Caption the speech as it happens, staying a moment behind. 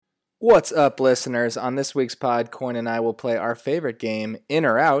What's up, listeners? On this week's pod, Coyne and I will play our favorite game, In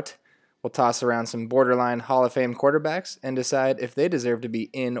or Out. We'll toss around some borderline Hall of Fame quarterbacks and decide if they deserve to be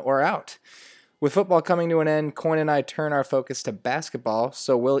in or out. With football coming to an end, Coyne and I turn our focus to basketball,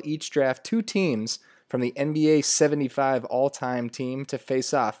 so we'll each draft two teams from the NBA 75 all-time team to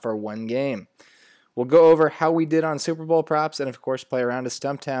face off for one game. We'll go over how we did on Super Bowl props and, of course, play around to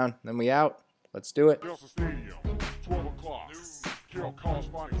Stumptown. Then we out. Let's do it. Carol calls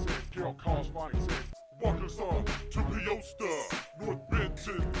Bonnie says, Carol calls Bonnie says, Walker's on to Peosta, North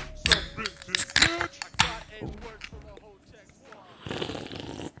Benton, South Benton, bitch. I got a word for the whole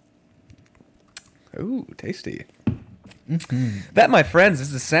tech. Ooh, tasty. Mm-hmm. That, my friends,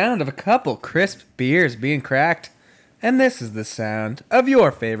 is the sound of a couple crisp beers being cracked. And this is the sound of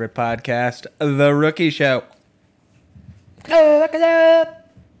your favorite podcast, The Rookie Show.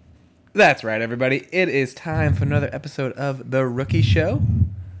 That's right, everybody. It is time for another episode of The Rookie Show.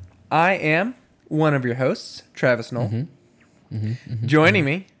 I am one of your hosts, Travis Knoll. Joining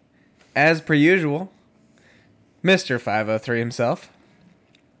me, as per usual, Mr. 503 himself.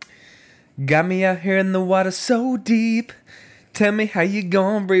 Got me out here in the water so deep. Tell me how you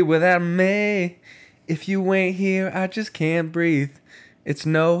gonna breathe without me. If you ain't here, I just can't breathe. It's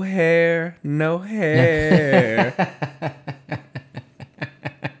no hair, no hair.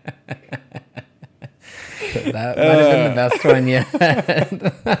 That might have been the best one yet.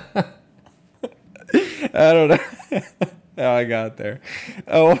 I don't know how I got there.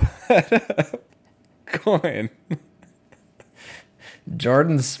 Oh, Coyne.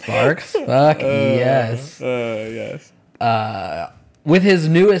 Jordan Sparks? Fuck yes. Yes. With his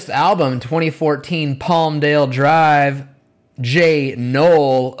newest album, 2014, Palmdale Drive, J.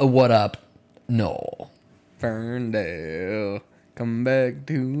 Knoll. What up, Knoll? Ferndale. Come back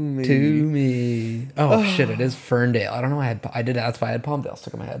to me. Oh, shit, it is Ferndale. I don't know why I did. That's why I had Palmdale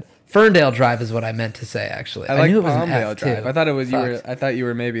stuck in my head. Ferndale Drive is what I meant to say, actually. I knew it was Palmdale an F Drive. Too. I thought it was I thought you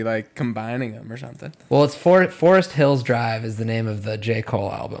were maybe like combining them or something. Well, it's Forest Hills Drive is the name of the J.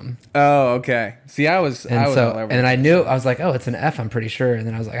 Cole album. Oh, okay. See, I was all over. And then I knew, I was like, oh, it's an F, I'm pretty sure. And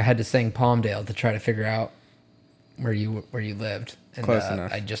then I was like, I had to sing Palmdale to try to figure out where you lived. And close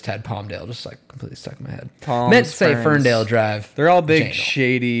enough. I just had Palmdale just like completely stuck in my head. Palms, meant to say ferns. Ferndale Drive. They're all big,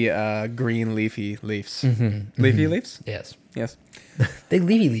 shady, green leafy leaves. Leafy leaves? Yes. Big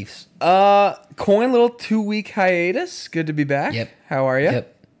leafy leaves. Coyne, little 2-week hiatus. Good to be back. Yep. How are you?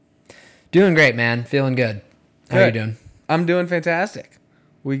 Yep. Doing great, man. Feeling good. How are you doing? I'm doing fantastic.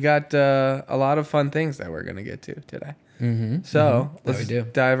 We got a lot of fun things that we're going to get to today. So let's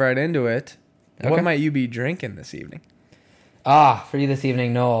dive right into it. Okay. What might you be drinking this evening? For you this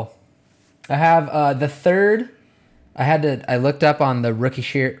evening, Noel. I have the third. I looked up on the Rookie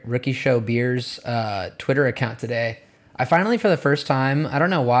Show Beers Twitter account today. I finally, for the first time, I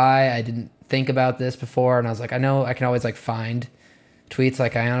don't know why I didn't think about this before, and I was like, I know I can always like find tweets.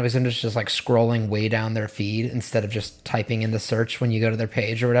 Like I always end up just like scrolling way down their feed instead of just typing in the search when you go to their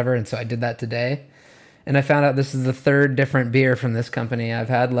page or whatever. And so I did that today. And I found out this is the third different beer from this company I've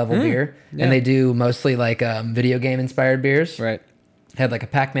had, Level Beer. Yeah. And they do mostly like video game inspired beers. Right. Had like a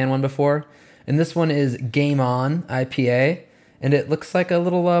Pac-Man one before. And this one is Game On IPA. And it looks like a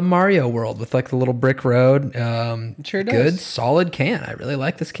little Mario world with like the little brick road. It sure does. Good, solid can. I really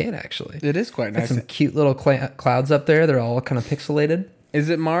like this can, actually. It is quite nice. Got some cute little clouds up there. They're all kind of pixelated. Is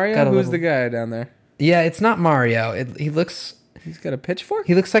it Mario? Who's the guy down there? Yeah, it's not Mario. He looks... He's got a pitchfork?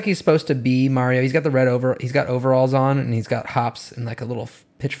 He looks like he's supposed to be Mario. He's got the he's got overalls on, and he's got hops and like a little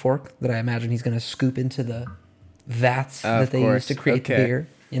pitchfork that I imagine he's going to scoop into the vats that they use to create the beer.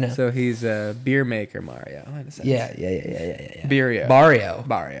 You know? So he's a beer maker Mario, in a sense. Yeah. Barrio.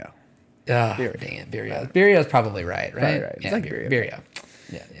 Oh, dang it, Barrio. Barrio's probably right? Right. Yeah, it's like Barrio.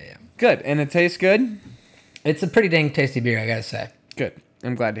 Yeah. Good. And it tastes good? It's a pretty dang tasty beer, I got to say. Good.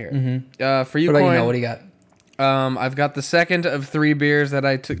 I'm glad to hear. For you, Coyne, what do you got? I've got the second of 3 beers that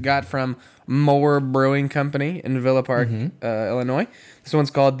I got from Moore Brewing Company in Villa Park, Illinois. This one's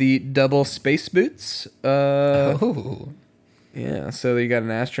called the Double Space Boots. Yeah, so you got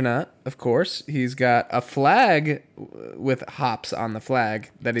an astronaut, of course. He's got a flag with hops on the flag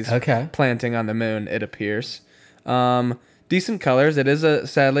that he's planting on the moon, it appears. Decent colors.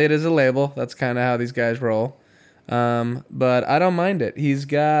 Sadly, it is a label. That's kind of how these guys roll. But I don't mind it. He's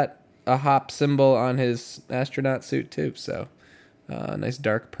got a hop symbol on his astronaut suit too, so nice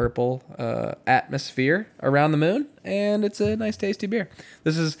dark purple atmosphere around the moon, and it's a nice tasty beer.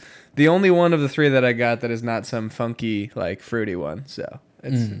 This is the only one of the 3 that I got that is not some funky like fruity one, so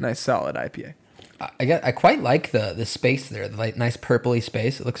it's a nice solid IPA. I quite like the space there, the like nice purpley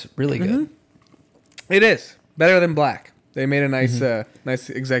space. It looks really good. It is better than black. They made a nice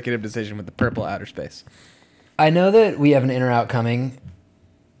executive decision with the purple outer space. I know that we have an in or out coming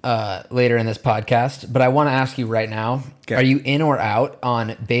later in this podcast, but I want to ask you right now, are you in or out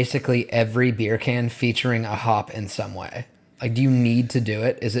on basically every beer can featuring a hop in some way? Like, do you need to do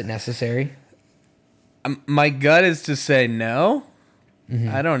it? Is it necessary? My gut is to say no. Mm-hmm.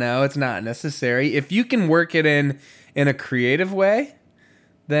 I don't know. It's not necessary. If you can work it in a creative way,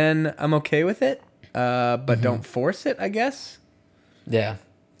 then I'm okay with it. But don't force it, I guess. Yeah.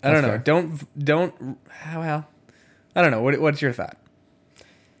 I don't know. Fair. Don't. How? I don't know. What's your thought?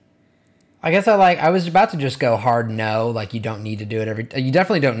 I guess I was about to just go hard no. Like, you don't need to do it you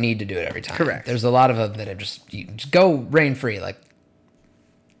definitely don't need to do it every time. Correct. There's a lot of them that are you just go rain free. Like,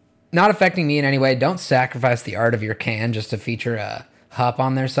 not affecting me in any way. Don't sacrifice the art of your can just to feature a hop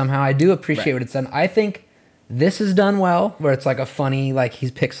on there somehow. I do appreciate what it's done. I think this is done well, where it's like a funny, like,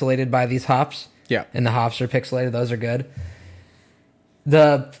 he's pixelated by these hops. Yeah. And the hops are pixelated. Those are good.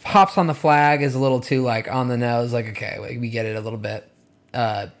 The hops on the flag is a little too, like, on the nose. Like, okay, we get it a little bit.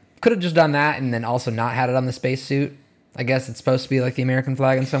 Could have just done that and then also not had it on the spacesuit. I guess it's supposed to be like the American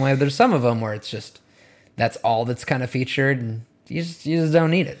flag in some way. There's some of them where it's just, that's all that's kind of featured, and you just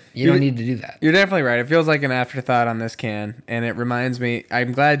don't need it. You don't need to do that. You're definitely right. It feels like an afterthought on this can, and it reminds me,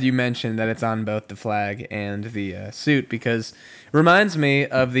 I'm glad you mentioned that it's on both the flag and the suit, because it reminds me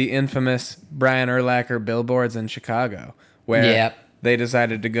of the infamous Brian Urlacher billboards in Chicago, where they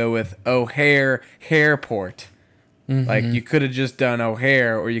decided to go with O'Hare Hairport. Mm-hmm. Like, you could have just done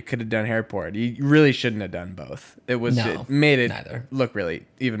O'Hare, or you could have done Hairport. You really shouldn't have done both. It made it look really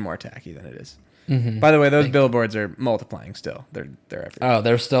even more tacky than it is. Mm-hmm. By the way, those billboards are multiplying still. They're everywhere. Oh,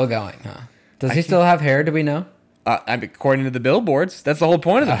 they're still going, huh? Does he still have hair? Do we know? According to the billboards, that's the whole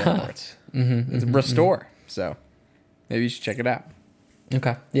point of the billboards. It's restore. So maybe you should check it out.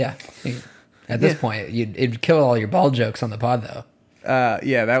 Okay. Yeah. At this point, it'd kill all your ball jokes on the pod, though.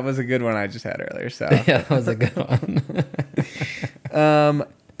 Yeah, that was a good one I just had earlier. So yeah, that was a good one.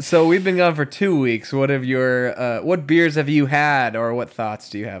 So we've been gone for 2 weeks. What beers have you had, or what thoughts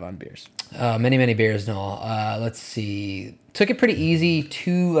do you have on beers? Many beers, Noel. Let's see. Took it pretty easy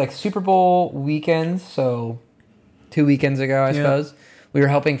 2 Super Bowl weekends. So 2 weekends ago, I suppose, we were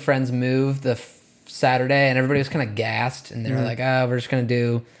helping friends move the Saturday, and everybody was kind of gassed, and they were like, we're just gonna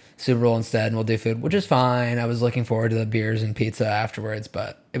do Super Bowl instead, and we'll do food, which is fine. I was looking forward to the beers and pizza afterwards,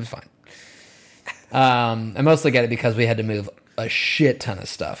 but it was fine. I mostly get it because we had to move a shit ton of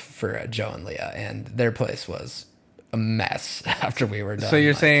stuff for Joe and Leah, and their place was a mess after we were done. So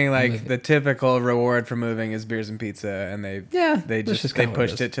you're saying the typical reward for moving is beers and pizza, and they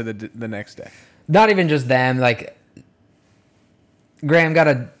pushed it to the next day. Not even just them, like Graham got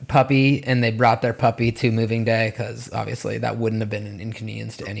a puppy, and they brought their puppy to moving day because obviously that wouldn't have been an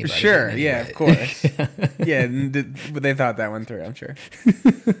inconvenience to anybody. Sure, yeah, of course. Yeah, but they thought that one through, I'm sure.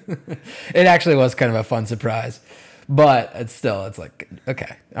 It actually was kind of a fun surprise, but it's like,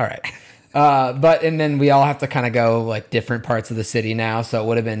 okay, all right. And then we all have to kind of go like different parts of the city now, so it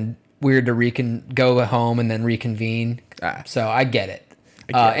would have been weird to go home and then reconvene. So I get it.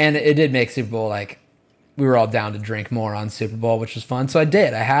 And it did make Super Bowl like, we were all down to drink more on Super Bowl, which was fun. So I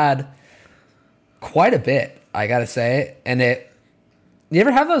did. I had quite a bit, I gotta say. And you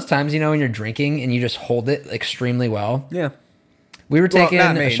ever have those times, when you're drinking and you just hold it extremely well? Yeah. We were taking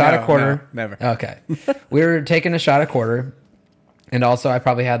a shot a quarter. No, never. Okay. We were taking a shot a quarter. And also I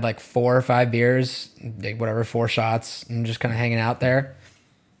probably had like 4 or 5 beers, 4 shots, and just kind of hanging out there.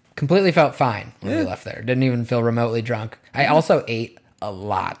 Completely felt fine when we left there. Didn't even feel remotely drunk. I also ate a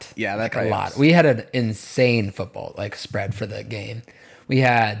lot. Yeah, that's a lot. We had an insane football spread for the game. We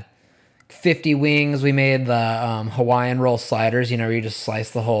had 50 wings. We made the Hawaiian roll sliders, where you just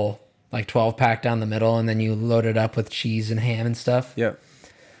slice the whole 12-pack down the middle, and then you load it up with cheese and ham and stuff. Yep.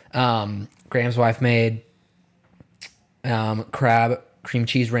 Graham's wife made crab cream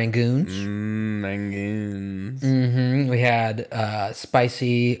cheese rangoons. Rangoons. Mm-hmm. We had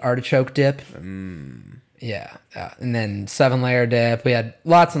spicy artichoke dip. Yeah, and then 7-layer dip. We had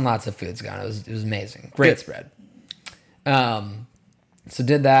lots and lots of foods going. It was amazing. Great spread. So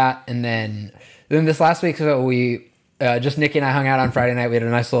did that, and then this last week, so we just Nikki and I hung out on Friday night. We had a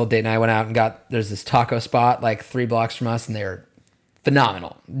nice little date night. Went out and there's this taco spot 3 blocks from us, and they're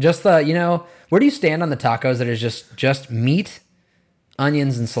phenomenal. Just where do you stand on the tacos that is just meat,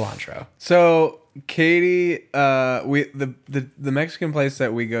 onions, and cilantro? So Katie, the Mexican place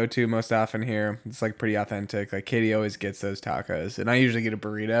that we go to most often here, it's pretty authentic. Katie always gets those tacos, and I usually get a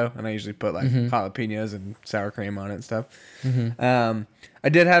burrito, and I usually put jalapenos and sour cream on it and stuff. Mm-hmm. I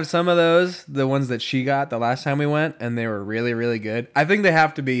did have some of those, the ones that she got the last time we went, and they were really, really good. I think they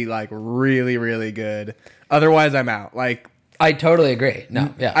have to be really, really good. Otherwise, I'm out. I totally agree.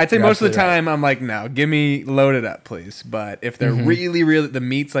 No, yeah. I'd say most of the time I'm like, no, give me loaded up, please. But if they're really, the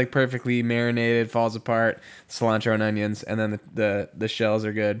meat's like perfectly marinated, falls apart, cilantro and onions, and then the shells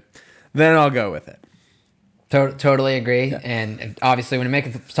are good, then I'll go with it. Totally agree. Yeah. And obviously when you make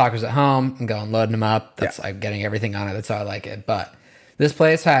tacos at home, I'm going loading them up. I'm getting everything on it. That's how I like it. But this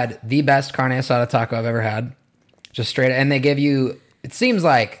place had the best carne asada taco I've ever had. Just straight. And they give you, it seems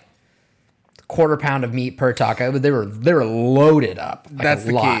like, quarter pound of meat per taco, but they were loaded up. Like that's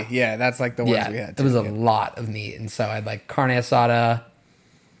the lot. Key. Yeah, that's like the ones we had. It was a lot of meat. And so I had like carne asada,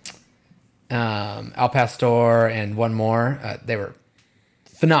 al pastor, and one more. They were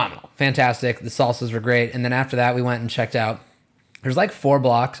phenomenal. Fantastic. The salsas were great. And then after that, we went and checked out. There's like 4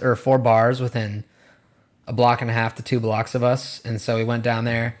 bars within a block and a half to 2 blocks of us. And so we went down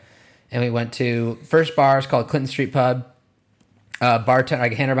there and we went to first bar. It's called Clinton Street Pub. Bartender, I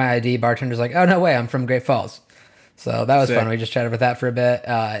handed her my ID. Bartender's like, oh, no way, I'm from Great Falls. So that was fun. We just chatted about that for a bit.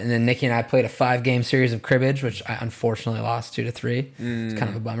 And then Nikki and I played a 5-game series of cribbage, which I unfortunately lost 2-3. It's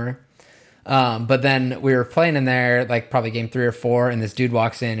kind of a bummer. But then we were playing in there, like probably game 3 or 4, and this dude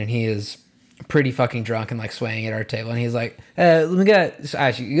walks in and he is pretty fucking drunk and like swaying at our table. And he's like, let me get,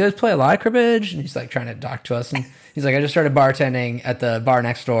 actually, you guys play a lot of cribbage? And he's like trying to talk to us. And he's like, I just started bartending at the bar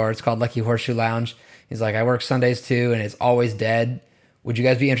next door. It's called Lucky Horseshoe Lounge. He's like, I work Sundays too, and it's always dead. Would you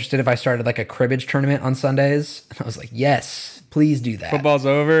guys be interested if I started like a cribbage tournament on Sundays? And I was like, yes, please do that. Football's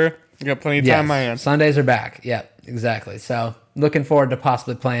over. You got plenty of time on my hands. Sundays are back. Yeah, exactly. So looking forward to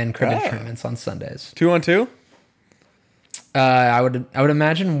possibly playing cribbage tournaments on Sundays. 2-on-2? I would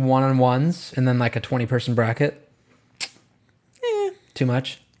imagine 1-on-1s and then like a 20-person bracket. Too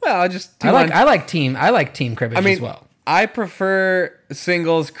much. Well, I like team cribbage as well. I prefer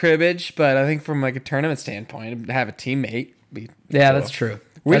singles cribbage, but I think from like a tournament standpoint, to have a teammate. Yeah, that's true.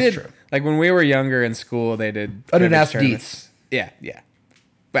 That's true. Like when we were younger in school, they did. I didn't ask Deets. Yeah.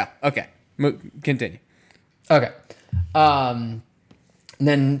 Well, okay. Continue. Okay. And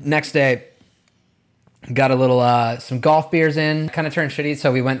then next day, got a little some golf beers in. Kind of turned shitty,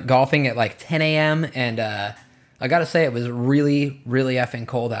 so we went golfing at like 10 a.m. And I gotta say it was really, really effing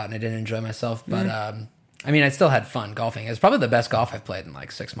cold out, and I didn't enjoy myself. But I mean, I still had fun golfing. It was probably the best golf I've played in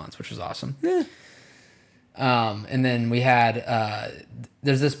like 6 months, which was awesome. Yeah. And then we had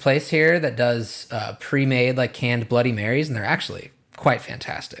there's this place here that does pre-made like canned Bloody Marys, and they're actually quite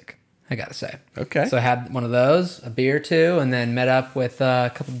fantastic, I gotta say. Okay. So I had one of those, a beer too, and then met up with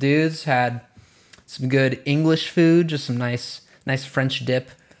a couple dudes, had some good English food, just some nice French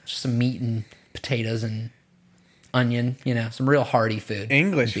dip, just some meat and potatoes and onion, some real hearty food.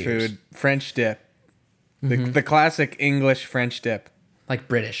 English food, French dip. The classic English French dip. Like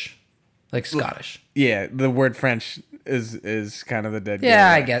British. Like Scottish. Yeah, the word French is kind of the dead.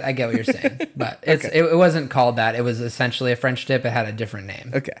 Yeah, I get what you're saying, but it wasn't called that. It was essentially a French dip. It had a different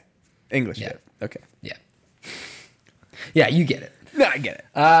name. Okay, English dip. Okay. Yeah, you get it. No, I get it.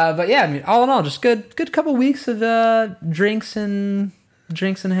 But yeah, I mean, all in all, just good couple weeks of drinks and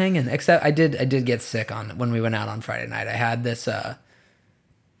hanging. Except I did get sick when we went out on Friday night. I had this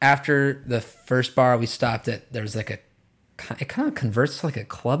after the first bar we stopped at. There was like it kind of converts to like a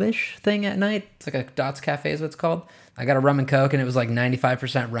clubbish thing at night. It's like a Dots Cafe is what it's called. I got a rum and coke, and it was like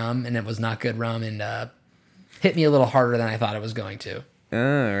 95% rum, and it was not good rum, and hit me a little harder than I thought it was going to.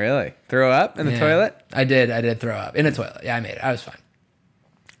 Oh, really? Throw up in the toilet? I did throw up in a toilet. Yeah, I made it. I was fine.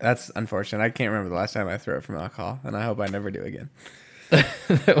 That's unfortunate. I can't remember the last time I threw up from alcohol, and I hope I never do again.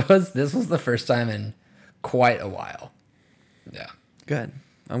 This was the first time in quite a while. Yeah. Good.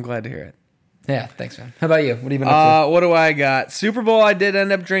 I'm glad to hear it. Yeah, thanks, man. How about you? What have you been up to? What do I got? Super Bowl, I did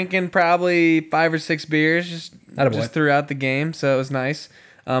end up drinking probably 5 or 6 beers just throughout the game, so it was nice.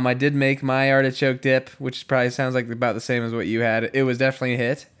 I did make my artichoke dip, which probably sounds like about the same as what you had. It was definitely a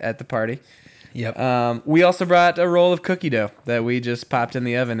hit at the party. Yep. We also brought a roll of cookie dough that we just popped in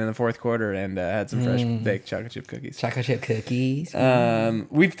the oven in the fourth quarter and had some fresh baked chocolate chip cookies. Chocolate chip cookies.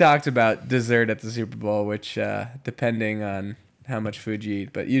 We've talked about dessert at the Super Bowl, which depending on how much food you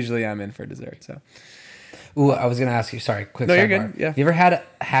eat, but usually I'm in for dessert. So, ooh, I was gonna ask you. Sorry, quick. No, you're good. Yeah. You ever had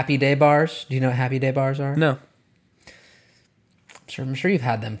Happy Day bars? Do you know what Happy Day bars are? No. I'm sure you've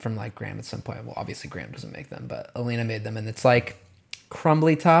had them from like Graham at some point. Well, obviously Graham doesn't make them, but Alina made them, and it's like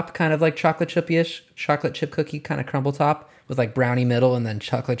crumbly top, kind of like chocolate chip cookie kind of crumble top with like brownie middle and then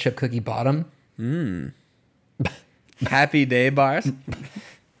chocolate chip cookie bottom. Happy Day bars.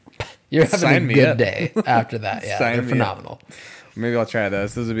 You're having a good day after that. Yeah, they're phenomenal. Maybe I'll try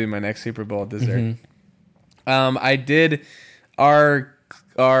those. Those would be my next Super Bowl dessert. I did our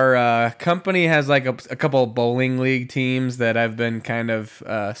our company has like a couple of bowling league teams that I've been kind of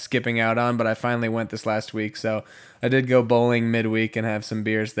skipping out on, but I finally went this last week, so I did go bowling midweek and have some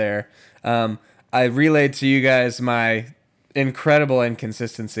beers there. I relayed to you guys my incredible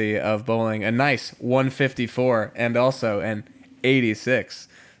inconsistency of bowling a nice 154 and also an 86.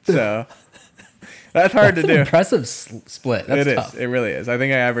 So that's hard to do. Impressive split. That's tough. It really is. I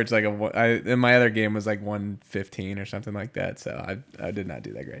think I averaged like in my other game was like 115 or something like that. So I did not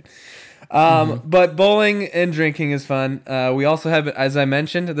do that great. But bowling and drinking is fun. We also have, as I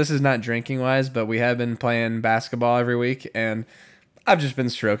mentioned, this is not drinking wise, but we have been playing basketball every week, and I've just been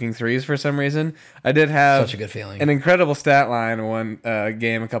stroking threes for some reason. I did have such a good feeling. An incredible stat line one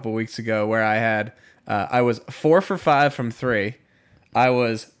game a couple weeks ago where I was 4 for 5 from 3. I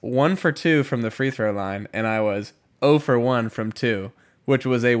was 1 for 2 from the free throw line, and I was 0 for 1 from 2, which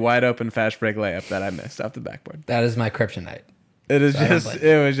was a wide open fast break layup that I missed off the backboard. That is my kryptonite. It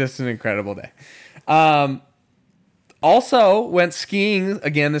was just an incredible day. Also went skiing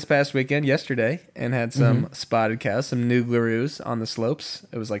again this past weekend, yesterday, and had some spotted cows, some new glarus on the slopes.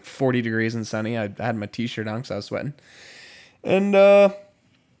 It was like 40 degrees and sunny. I had my t-shirt on because I was sweating. And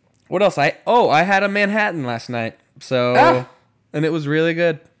what else? I had a Manhattan last night. So and it was really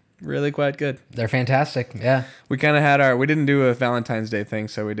good. Really quite good. They're fantastic. Yeah. We kind of had we didn't do a Valentine's Day thing,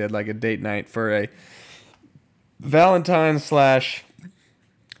 so we did like a date night for a Valentine's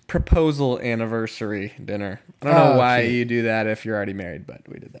 / proposal anniversary dinner. I don't know why you do that if you're already married, but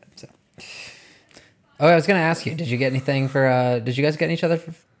we did that. So. Oh, I was gonna ask you. Did you get anything for? Did you guys get each other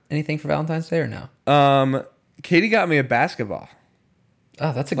anything for Valentine's Day or no? Katie got me a basketball.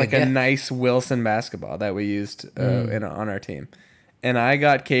 Oh, that's a good gift. A nice Wilson basketball that we used on our team, and I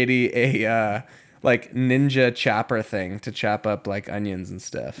got Katie a like ninja chopper thing to chop up like onions and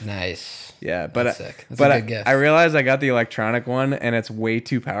stuff. Nice. Yeah, but that's sick. That's a good gift. I realized I got the electronic one and it's way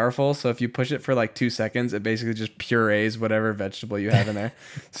too powerful. So if you push it for like 2 seconds, it basically just purees whatever vegetable you have in there.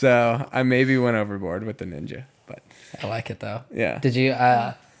 So I maybe went overboard with the ninja, but I like it though. Yeah. Did you?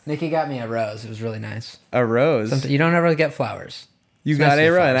 Nikki got me a rose. It was really nice. A rose? You don't ever get flowers. You got a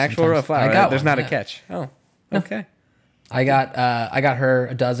rose, an actual rose flower. I got There's one, not a catch. Oh, okay. I got her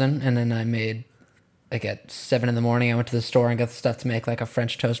a dozen, and then I made like at 7 a.m. I went to the store and got the stuff to make like a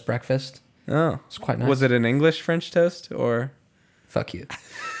French toast breakfast. Oh, it's quite nice. Was it an English French toast or? Fuck you.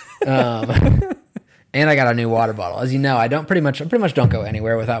 And I got a new water bottle. As you know, I pretty much don't go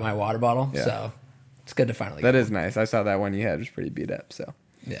anywhere without my water bottle. Yeah. So it's good to finally. That is nice. I saw that one you had was pretty beat up. So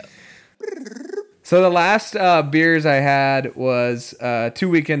yeah. So the last beers I had was 2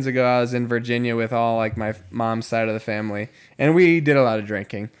 weekends ago. I was in Virginia with all like my mom's side of the family, and we did a lot of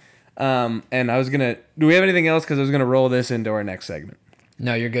drinking. And I was gonna. Do we have anything else? Because I was gonna roll this into our next segment.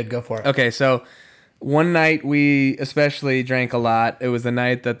 No, you're good. Go for it. Okay, so one night we especially drank a lot. It was the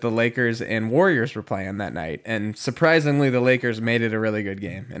night that the Lakers and Warriors were playing that night, and surprisingly, the Lakers made it a really good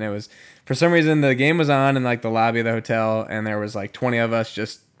game. And it was, for some reason, the game was on in like the lobby of the hotel, and there was like 20 of us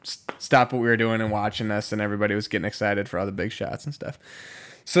just stopped what we were doing and watching us, and everybody was getting excited for all the big shots and stuff.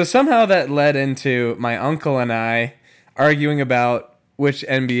 So somehow that led into my uncle and I arguing about which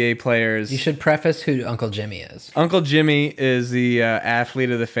NBA players. You should preface who Uncle Jimmy is. Uncle Jimmy is the athlete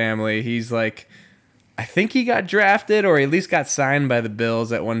of the family. He's like, I think he got drafted or at least got signed by the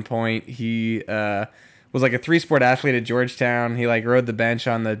Bills at one point. He was like a 3-sport athlete at Georgetown. He like rode the bench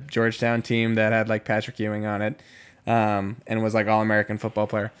on the Georgetown team that had like Patrick Ewing on it, and was like All-American football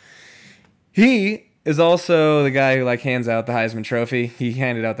player. He is also the guy who like hands out the Heisman Trophy. He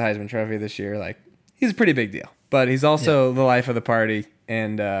handed out the Heisman Trophy this year. Like, he's a pretty big deal. But he's also the life of the party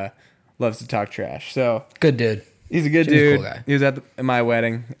and loves to talk trash. So good dude. He's a good dude. Cool guy. He was at my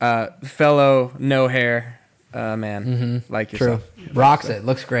wedding. Fellow no hair man, like yourself. True. Rocks it.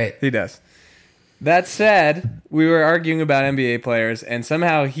 Looks great. He does. That said, we were arguing about NBA players, and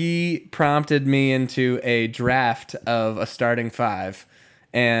somehow he prompted me into a draft of a starting 5.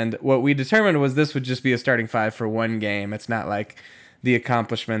 And what we determined was this would just be a starting 5 for one game. It's not like the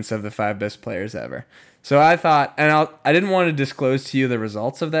accomplishments of the 5 best players ever. So I thought, and I didn't want to disclose to you the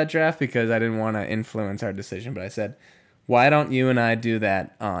results of that draft because I didn't want to influence our decision, but I said, why don't you and I do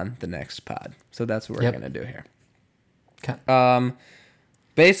that on the next pod? So that's what we're going to do here. Okay.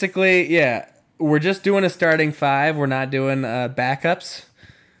 Basically, yeah, we're just doing a starting 5. We're not doing backups.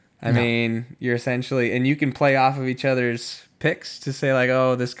 I mean, you're essentially, and you can play off of each other's picks to say like,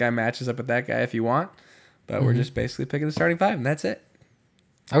 oh, this guy matches up with that guy if you want. But we're just basically picking the starting 5, and that's it.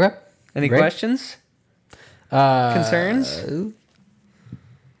 Okay. Any questions? Concerns?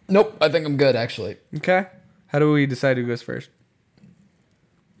 Nope. I think I'm good, actually. Okay. How do we decide who goes first?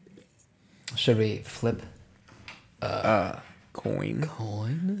 Should we flip? Coin Coyne.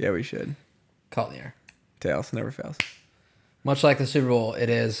 Coyne? Yeah, we should. Call in the air. Tails never fails. Much like the Super Bowl,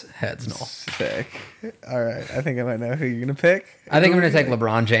 it is heads, Knoll. Sick. All right. I think I might know who you're going to pick. I think I'm going to take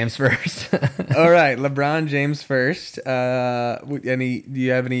LeBron James first. All right. LeBron James first. Do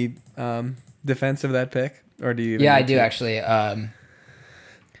you have any defense of that pick? Or do you? Yeah, I do actually.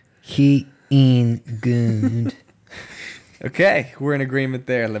 He in good. Okay. We're in agreement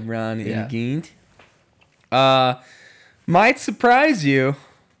there. LeBron in good. Might surprise you,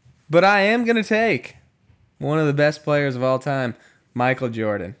 but I am going to take one of the best players of all time, Michael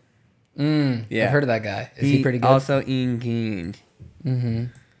Jordan. Yeah, I've heard of that guy. Is he pretty good? Also in good.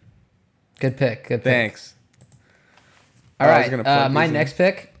 Good pick. Good pick. Thanks. All right. My next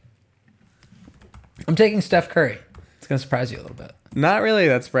pick, I'm taking Steph Curry. It's going to surprise you a little bit. Not really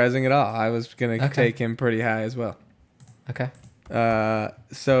that surprising at all. I was going to take him pretty high as well. Okay.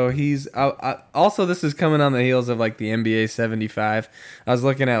 So he's also, this is coming on the heels of like the NBA 75. I was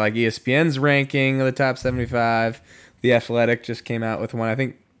looking at like ESPN's ranking of the top 75. The Athletic just came out with one. I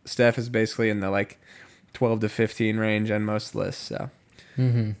think Steph is basically in the like 12 to 15 range on most lists. So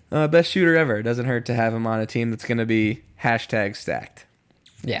best shooter ever. Doesn't hurt to have him on a team that's going to be #stacked.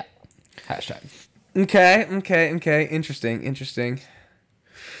 Yeah. Hashtag. Okay. Interesting.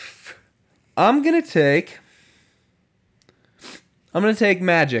 I'm going to take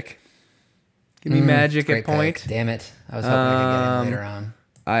Magic. Give me Magic at point. Pick. Damn it. I was hoping I could get him later on.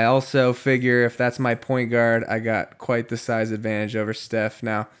 I also figure if that's my point guard, I got quite the size advantage over Steph.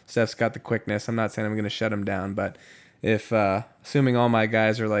 Now, Steph's got the quickness. I'm not saying I'm going to shut him down, but if assuming all my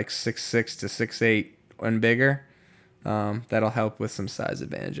guys are like 6'6" to 6'8" and bigger, that'll help with some size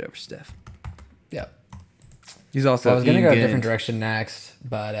advantage over Steph. Yep. He's also I was going to go a different direction next,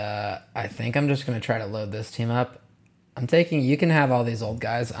 but I think I'm just going to try to load this team up. You can have all these old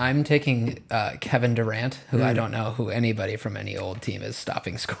guys. I'm taking Kevin Durant, who I don't know who anybody from any old team is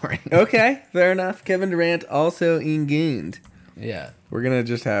stopping scoring. Okay, fair enough. Kevin Durant also ingained. Yeah. We're going to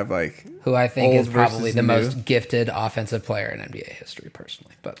just have like who I think is probably the most gifted offensive player in NBA history,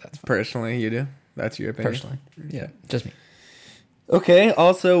 personally. But that's fine. Personally, you do? That's your opinion? Personally. Yeah, just me. Okay,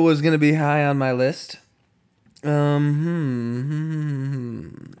 also was going to be high on my list.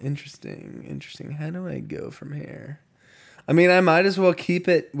 Interesting. How do I go from here? I mean, I might as well keep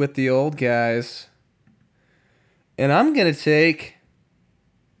it with the old guys. And I'm going to take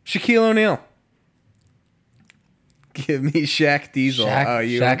Shaquille O'Neal. Give me Shaq Diesel.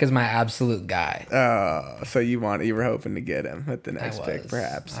 Shaq is my absolute guy. Oh, so you were hoping to get him at the next pick,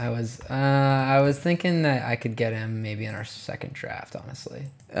 perhaps. I was thinking that I could get him maybe in our second draft, honestly.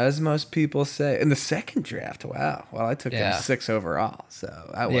 As most people say. In the second draft, wow. Well, I took him 6 overall, so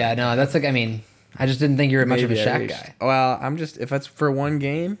that's like, I mean, I just didn't think you were much of a Shaq guy. Well, if it's for one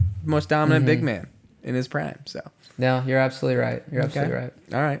game, most dominant big man in his prime. So no, you're absolutely right. Absolutely right.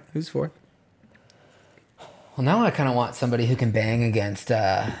 All right, who's fourth? Well, now I kind of want somebody who can bang against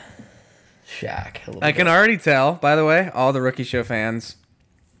Shaq. I can already tell. By the way, all the Rookie Show fans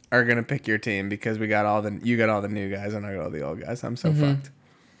are gonna pick your team because you got all the new guys and I got all the old guys. I'm so fucked.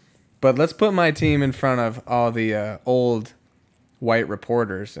 But let's put my team in front of all the old white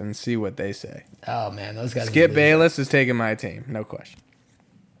reporters and see what they say. Oh man, those guys. Skip Bayless is taking my team, no question.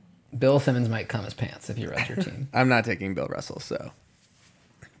 Bill Simmons might come his pants if he runs your team. I'm not taking Bill Russell, so.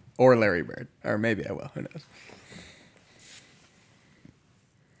 Or Larry Bird, or maybe I will. Who knows?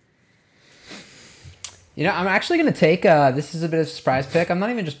 You know, I'm actually going to take. This is a bit of a surprise pick. I'm not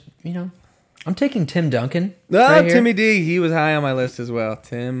even just. I'm taking Tim Duncan. Right Timmy D. He was high on my list as well.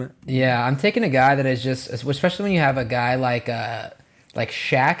 Tim. Yeah, I'm taking a guy that is just, especially when you have a guy like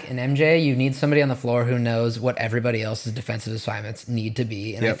Shaq and MJ, you need somebody on the floor who knows what everybody else's defensive assignments need to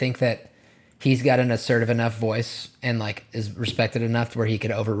be. And I think that he's got an assertive enough voice and like is respected enough to where he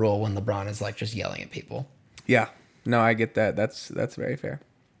could overrule when LeBron is like just yelling at people. Yeah. No, I get that. That's very fair.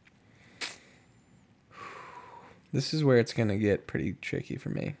 This is where it's going to get pretty tricky for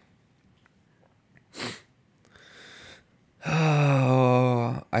me.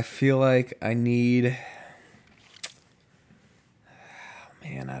 Oh, I feel like I need... Oh,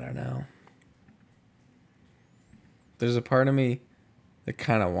 man, I don't know. There's a part of me that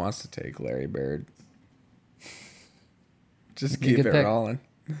kind of wants to take Larry Bird. Just keep it rolling.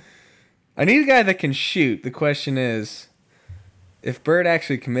 I need a guy that can shoot. The question is, if Bird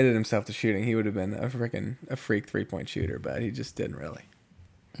actually committed himself to shooting, he would have been a freak three-point shooter, but he just didn't really.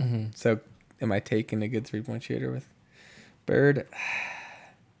 So, am I taking a good three-point shooter with Bird?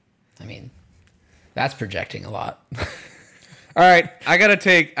 I mean, that's projecting a lot. All right, I gotta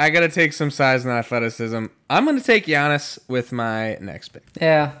take some size and athleticism. I'm gonna take Giannis with my next pick.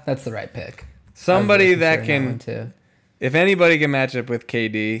 Yeah, that's the right pick. Somebody that can if anybody can match up with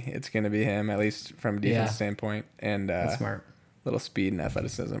KD, it's going to be him, at least from a defense standpoint. And that's smart. Little speed and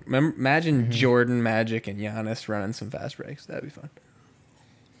athleticism. Imagine Jordan, Magic, and Giannis running some fast breaks. That'd be fun.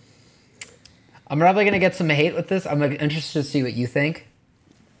 I'm probably going to get some hate with this. I'm interested to see what you think.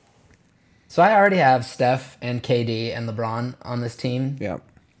 So I already have Steph and KD and LeBron on this team. Yeah.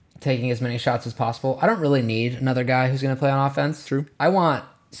 Taking as many shots as possible. I don't really need another guy who's going to play on offense. True. I want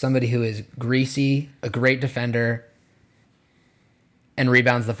somebody who is greasy, a great defender, and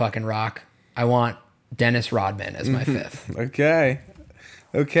rebounds the fucking rock. I want Dennis Rodman as my fifth.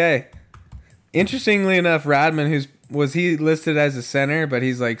 Okay. Interestingly enough, Rodman, was he listed as a center, but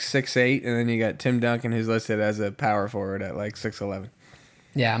he's like 6'8", and then you got Tim Duncan, who's listed as a power forward at like 6'11".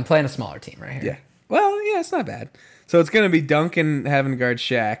 Yeah, I'm playing a smaller team right here. Yeah. Well, yeah, it's not bad. So it's going to be Duncan having to guard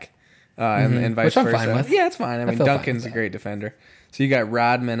Shaq, and vice versa. Which I'm fine with. Yeah, it's fine. I mean, Duncan's a great defender. So you got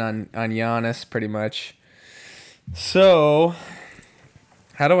Rodman on Giannis, pretty much. So,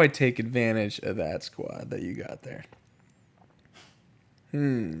 how do I take advantage of that squad that you got there?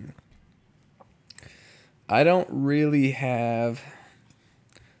 I don't really have...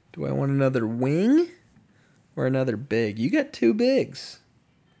 Do I want another wing or another big? You got 2 bigs.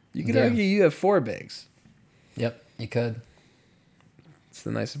 You could argue you have 4 bigs. Yep, you could. It's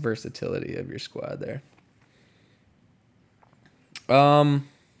the nice versatility of your squad there. I'll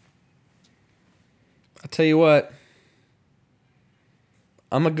tell you what.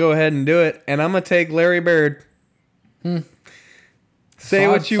 I'm going to go ahead and do it, and I'm going to take Larry Bird. Say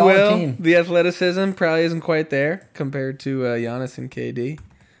what you will. Team. The athleticism probably isn't quite there compared to Giannis and KD,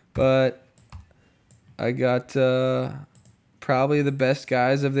 but I got probably the best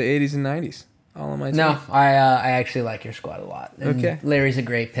guys of the 80s and 90s. All on my team. No, I actually like your squad a lot. And okay. Larry's a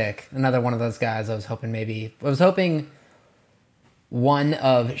great pick. Another one of those guys I was hoping one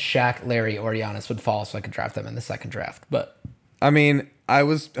of Shaq, Larry, or Giannis would fall so I could draft them in the second draft. But I mean, I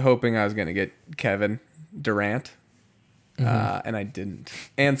was hoping I was going to get Kevin Durant, and I didn't.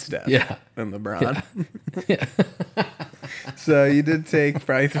 And Steph. Yeah. And LeBron. Yeah. So you did take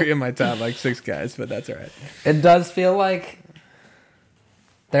probably 3 of my top 6 guys, but that's all right. It does feel like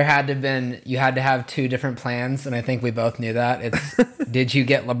you had to have 2 different plans, and I think we both knew that. It's did you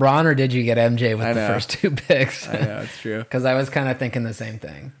get LeBron or did you get MJ with the first 2 picks? I know, it's true. Because I was kind of thinking the same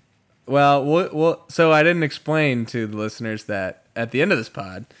thing. Well, so I didn't explain to the listeners that at the end of this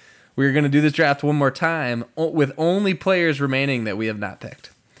pod, we were going to do this draft one more time with only players remaining that we have not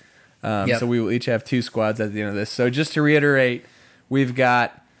picked. So we will each have 2 squads at the end of this. So just to reiterate, we've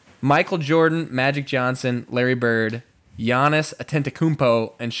got Michael Jordan, Magic Johnson, Larry Bird, Giannis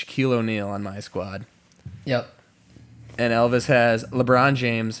Antetokounmpo, and Shaquille O'Neal on my squad. Yep. And Elvis has LeBron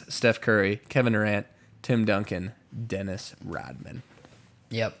James, Steph Curry, Kevin Durant, Tim Duncan, Dennis Rodman.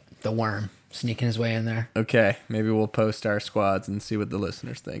 Yep. The worm sneaking his way in there. Okay. Maybe we'll post our squads and see what the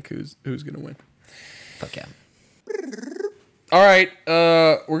listeners think. Who's going to win? Fuck yeah. All right.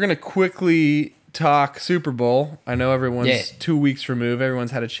 We're going to quickly talk Super Bowl. I know everyone's 2 weeks removed.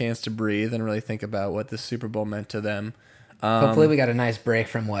 Everyone's had a chance to breathe and really think about what the Super Bowl meant to them. Hopefully we got a nice break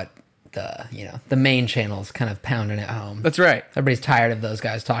from what the main channel's kind of pounding it home. That's right. Everybody's tired of those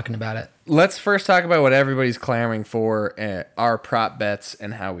guys talking about it. Let's first talk about what everybody's clamoring for, our prop bets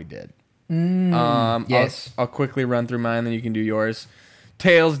and how we did. Yes. I'll quickly run through mine, then you can do yours.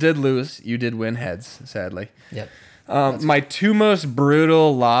 Tails did lose. You did win heads, sadly. Yep. My 2 most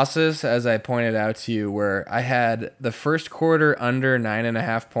brutal losses, as I pointed out to you, were I had the first quarter under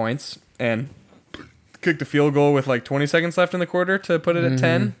 9.5 points and kicked a field goal with 20 seconds left in the quarter to put it at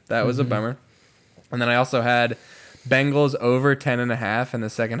 10. That was a bummer. And then I also had Bengals over 10.5 in the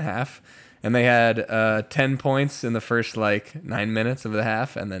second half, and they had 10 points in the first 9 minutes of the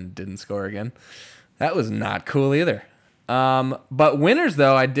half, and then didn't score again. That was not cool either. But winners,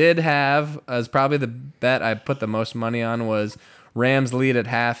 though, I did have, as probably the bet I put the most money on was Rams lead at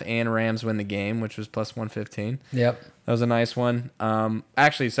half and Rams win the game, which was plus 115. Yep. That was a nice one.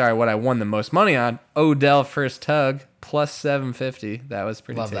 What I won the most money on, Odell first tug, plus 750. That was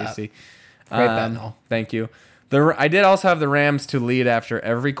pretty tasty. That. Great bet, Noel. Thank you. I did also have the Rams to lead after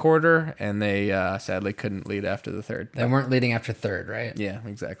every quarter, and they sadly couldn't lead after the third. They weren't leading after third, right? Yeah,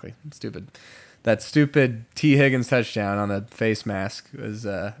 exactly. Stupid. That stupid T. Higgins touchdown on the face mask was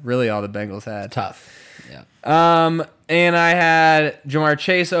really all the Bengals had. Tough. Yeah. And I had Jamar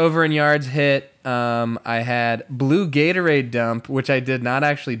Chase over in yards hit. I had blue Gatorade dump, which I did not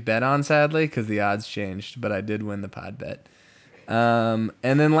actually bet on, sadly, because the odds changed, but I did win the pod bet. And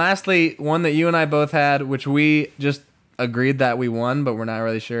then lastly, one that you and I both had, which we just agreed that we won, but we're not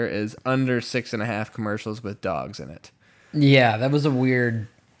really sure, is under 6.5 commercials with dogs in it. Yeah, that was a weird...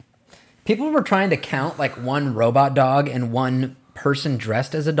 People were trying to count like one robot dog and one person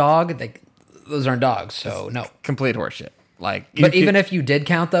dressed as a dog. Those aren't dogs, so no. Complete horseshit. Like, but even if you did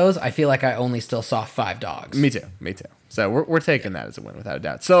count those, I feel like I only still saw 5 dogs. Me too. So we're taking that as a win without a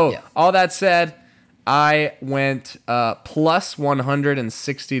doubt. So all that said, I went plus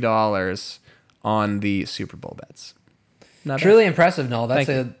 $160 on the Super Bowl bets. Truly impressive, Noel. That's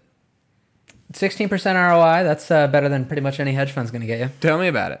a 16% ROI. That's better than pretty much any hedge fund's going to get you. Tell me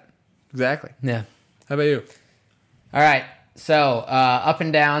about it. Exactly. Yeah. How about you? All right. So up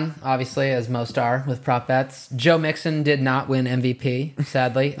and down, obviously, as most are with prop bets. Joe Mixon did not win MVP,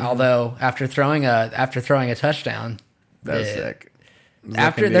 sadly. Although after throwing a touchdown, that was sick.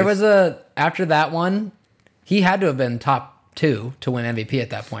 After that one, he had to have been top 2 to win MVP at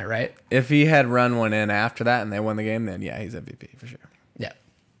that point, right? If he had run one in after that and they won the game, then yeah, he's MVP for sure. Yeah.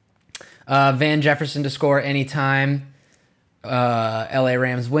 Van Jefferson to score anytime. LA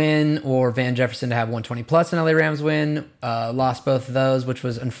Rams win, or Van Jefferson to have 120 plus and LA Rams win. Lost both of those, which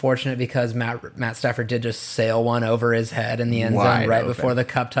was unfortunate because Matt Stafford did just sail one over his head in the end zone right before the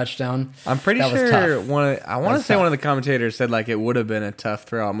Cup touchdown. I'm pretty sure one of the commentators said like it would have been a tough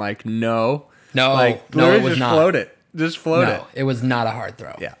throw. I'm like, no, like, it was not. Just float it. It was not a hard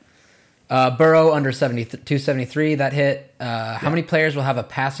throw. Yeah. Burrow under 273, that hit. How many players will have a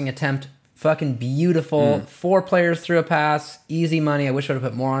passing attempt? Fucking beautiful. 4 players threw a pass. Easy money. I wish I would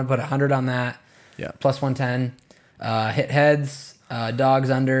have put more on. Put 100 on that. Yeah. Plus 110. Hit heads. Dogs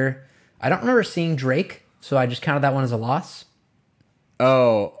under. I don't remember seeing Drake, so I just counted that one as a loss.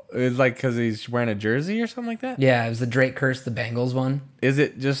 Oh, it's like because he's wearing a jersey or something like that? Yeah, it was the Drake curse the Bengals one. Is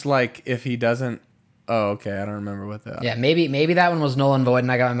it just like if he doesn't... Oh, okay. I don't remember what that... Yeah, maybe that one was null and void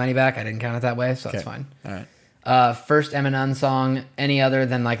and I got my money back. I didn't count it that way, so that's fine. All right. First Eminem song, any other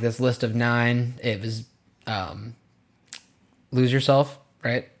than like this list of 9, it was Lose Yourself,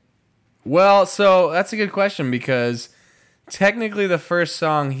 right? Well, so that's a good question because technically the first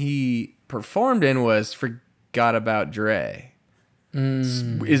song he performed in was Forgot About Dre.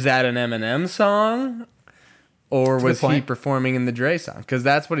 Is that an Eminem song? Or was he performing in the Dre song? Because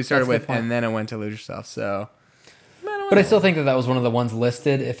that's what he started with, and then it went to Lose Yourself, so... But I still think that was one of the ones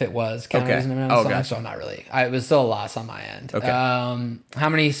listed if it was counted as an Eminem song, gotcha. So I'm not really... it was still a loss on my end. Okay. How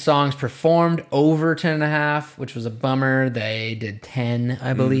many songs performed over 10.5, which was a bummer. They did 10,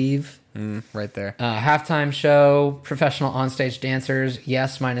 I believe. Right there. Halftime show, professional onstage dancers,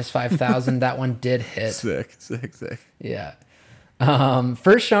 yes, minus 5,000. That one did hit. Sick. Yeah.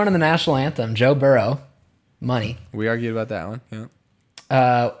 First shown in the national anthem, Joe Burrow, money. We argued about that one, yeah.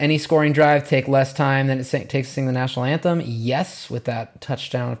 Any scoring drive take less time than it takes to sing the national anthem? Yes, with that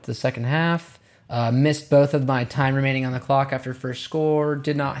touchdown up to the second half. Missed both of my time remaining on the clock after first score.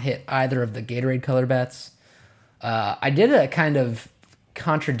 Did not hit either of the Gatorade color bets. I did a kind of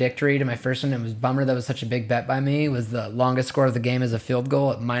contradictory to my first one. It was bummer that was such a big bet by me. It was the longest score of the game as a field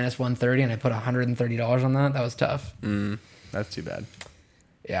goal at minus 130, and I put $130 on that. That was tough. That's too bad.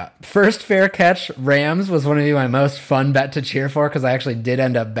 Yeah. First fair catch, Rams, was one of my most fun bet to cheer for because I actually did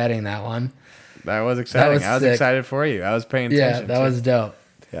end up betting that one. That was exciting. I was excited for you. I was paying attention. Yeah, that was dope.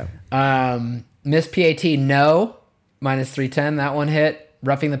 Yeah. Miss PAT, no. Minus 310. That one hit.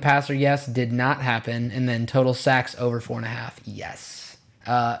 Roughing the passer, yes. Did not happen. And then total sacks over 4.5. Yes.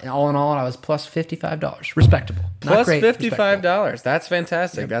 And all in all, I was plus $55. Respectable. Plus $55. That's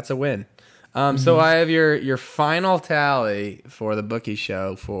fantastic. Yep. That's a win. So I have your final tally for the bookie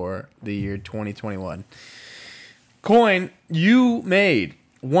show for the year 2021. Coyne, you made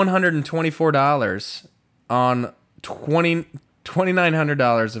 $124 on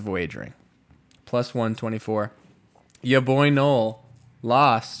 $2,900 of wagering, plus 124. Your boy Knoll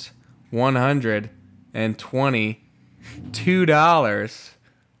lost $122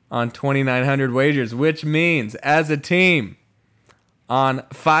 on 2,900 wagers, which means as a team, on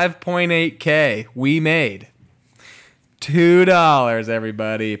 5.8K, we made $2,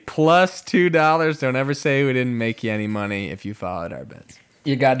 everybody. Plus $2. Don't ever say we didn't make you any money if you followed our bets.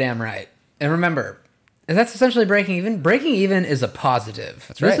 You're goddamn right. And remember, that's essentially breaking even. Breaking even is a positive.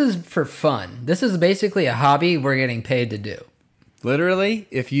 That's right. This is for fun. This is basically a hobby we're getting paid to do. Literally,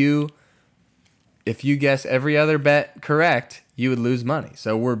 if you guess every other bet correct, you would lose money.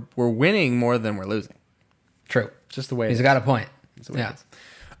 So we're winning more than we're losing. True. Just the way He's got a point. Yeah.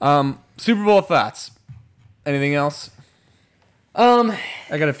 Super Bowl thoughts. Anything else? I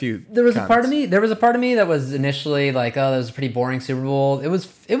got a few. There was a part of me that was initially like, oh, that was a pretty boring Super Bowl. It was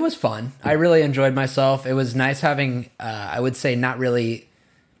fun. I really enjoyed myself. It was nice having, I would say, not really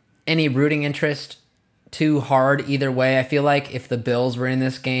any rooting interest too hard either way. I feel like if the Bills were in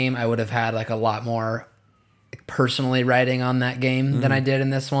this game, I would have had like a lot more personally writing on that game than I did in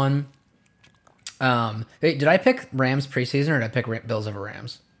this one. Wait, did I pick Rams preseason or did I pick Bills over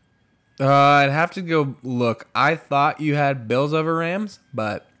Rams? I'd have to go look. I thought you had Bills over Rams,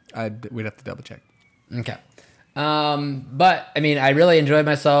 but we'd have to double check. Okay. But I mean, I really enjoyed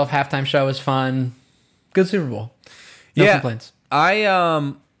myself. Halftime show was fun. Good Super Bowl. No complaints.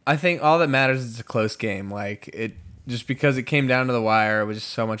 I think all that matters is it's a close game. Like it, just because it came down to the wire, it was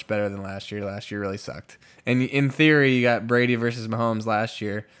just so much better than last year. Last year really sucked. And in theory, you got Brady versus Mahomes last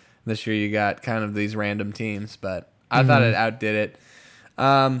year. This year, you got kind of these random teams, but I thought it outdid it.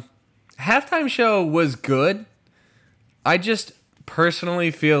 Halftime show was good. I just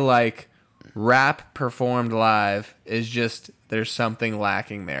personally feel like rap performed live is just there's something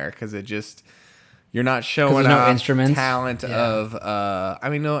lacking there because it just you're not showing off instruments. Talent of I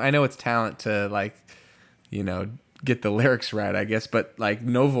mean no I know it's talent to like get the lyrics right I guess but like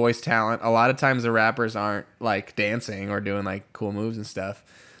no voice talent. A lot of times the rappers aren't like dancing or doing like cool moves and stuff.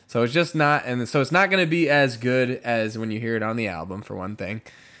 So it's just not and so it's not going to be as good as when you hear it on the album for one thing.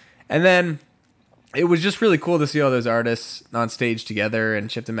 And then it was just really cool to see all those artists on stage together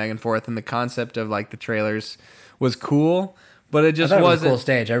and shifting back and forth. And the concept of like the trailers was cool, but it just wasn't a cool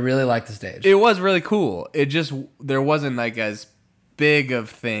stage. I really liked the stage. It was really cool. It just, there wasn't like as big of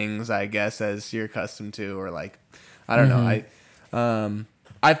things, I guess, as you're accustomed to, or like, I don't know.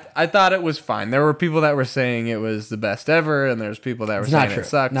 I thought it was fine. There were people that were saying it was the best ever, and there's people that were saying it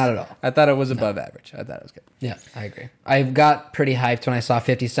sucked. Not at all. I thought it was above average. I thought it was good. Yeah, I agree. I got pretty hyped when I saw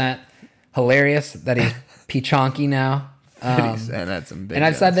 50 Cent. Hilarious that he's P-Chonky now. 50 Cent had some big and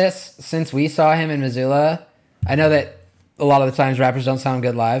I've said this since we saw him in Missoula. I know that a lot of the times rappers don't sound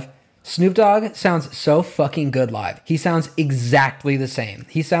good live. Snoop Dogg sounds so fucking good live. He sounds exactly the same.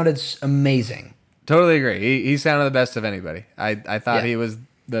 He sounded amazing. Totally agree. He sounded the best of anybody. I thought he was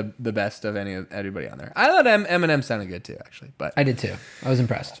the best of anybody on there. I thought Eminem sounded good too, actually. But I did too. I was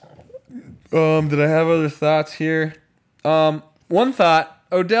impressed. Did I have other thoughts here? One thought.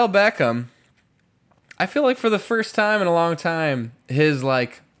 Odell Beckham, I feel like for the first time in a long time, his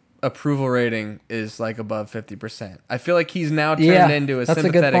like approval rating is like above 50%. I feel like he's now turned into a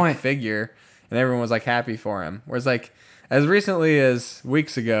sympathetic figure, and everyone was like happy for him. Whereas like as recently as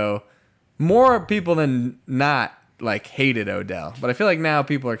weeks ago, more people than not like hated Odell. But I feel like now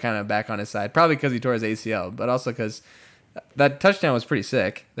people are kind of back on his side, probably because he tore his ACL, but also because that touchdown was pretty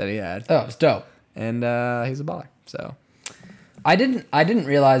sick that he had. Oh, it was dope. And he's a baller, so. I didn't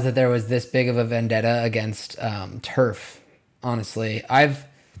realize that there was this big of a vendetta against turf. Honestly, I've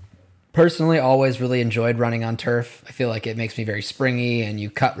personally always really enjoyed running on turf. I feel like it makes me very springy, and you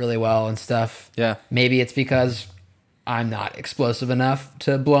cut really well and stuff. Yeah. Maybe it's because I'm not explosive enough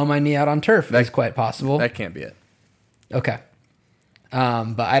to blow my knee out on turf. That's quite possible. That can't be it. Okay.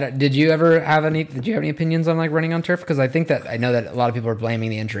 But did you have any opinions on like running on turf? Because I know that a lot of people are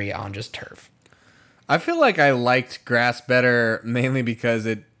blaming the injury on just turf. I feel like I liked grass better mainly because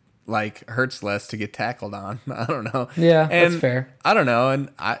it like hurts less to get tackled on. I don't know. Yeah, that's fair. I don't know,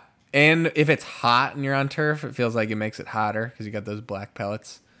 and if it's hot and you're on turf, it feels like it makes it hotter because you got those black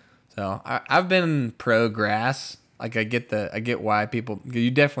pellets. So I've been pro grass. Like I get why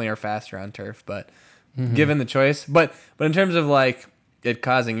you definitely are faster on turf, but given the choice, but in terms of like it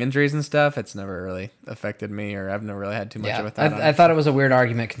causing injuries and stuff, it's never really affected me, or I've never really had too much of a thought on it. I thought it was a weird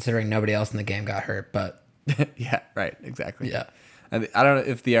argument considering nobody else in the game got hurt, but yeah, right, exactly. Yeah, and I don't know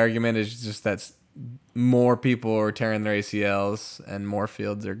if the argument is just that more people are tearing their ACLs and more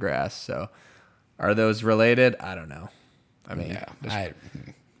fields are grass. So, are those related? I don't know. I mean,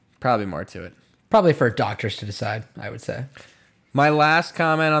 probably more to it. Probably for doctors to decide, I would say. My last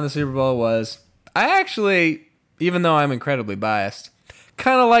comment on the Super Bowl was, I actually, even though I'm incredibly biased,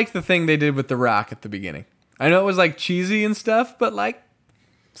 kind of like the thing they did with The Rock at the beginning. I know it was like cheesy and stuff, but like,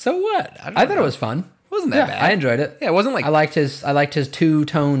 so what? I thought it was fun. It wasn't that bad. I enjoyed it. Yeah, it wasn't like I liked his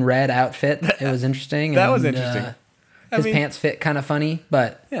two-tone red outfit. It was interesting. That was interesting. His pants fit kind of funny,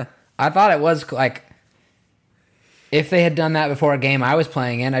 but yeah, I thought it was like if they had done that before a game I was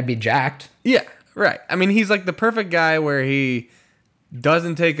playing in, I'd be jacked. Yeah, right. I mean, he's like the perfect guy where he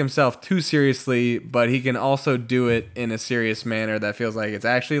doesn't take himself too seriously, but he can also do it in a serious manner that feels like it's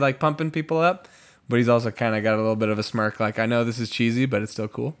actually like pumping people up. But he's also kind of got a little bit of a smirk, like, I know this is cheesy, but it's still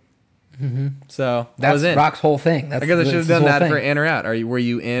cool. Mm-hmm. So that's Rock's whole thing. I guess I should have done that for in or out. Were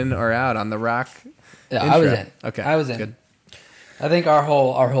you in or out on the Rock? Yeah, intro? I was in. Okay, I was in. Good. I think our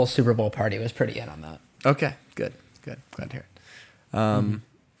whole Super Bowl party was pretty in on that. Okay, good. Glad to hear it.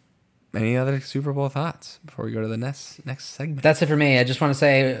 Any other Super Bowl thoughts before we go to the next segment? That's it for me. I just want to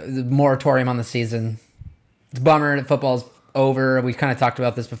say the moratorium on the season. It's a bummer that football's over. We kind of talked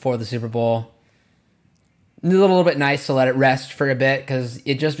about this before the Super Bowl. a little bit nice to let it rest for a bit because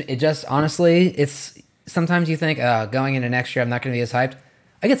it just honestly, it's sometimes you think, going into next year, I'm not going to be as hyped.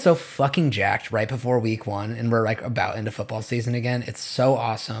 I get so fucking jacked right before week 1 and we're like about into football season again. It's so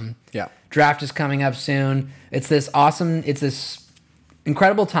awesome. Yeah. Draft is coming up soon. It's this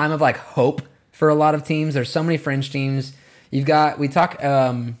incredible time of like hope for a lot of teams. There's so many fringe teams. We talk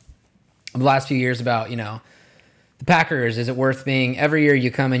the last few years about, the Packers. Is it worth being every year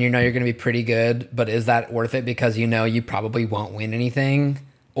you come and you're going to be pretty good, but is that worth it because you probably won't win anything?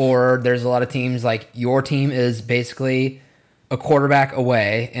 Or there's a lot of teams like your team is basically a quarterback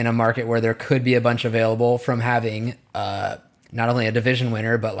away in a market where there could be a bunch available from having not only a division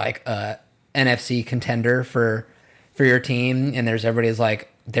winner, but like a NFC contender for your team. And everybody's like,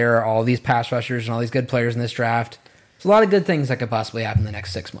 there are all these pass rushers and all these good players in this draft. There's a lot of good things that could possibly happen in the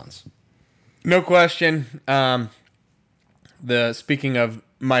next 6 months. No question. Speaking of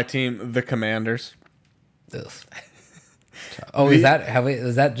my team, the Commanders. Has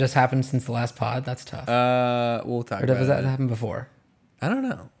that just happened since the last pod? That's tough. We'll talk. Or does that happen before? I don't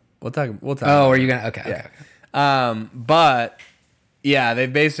know. We'll talk. Oh, are you gonna? Okay. Yeah. Okay. But yeah, they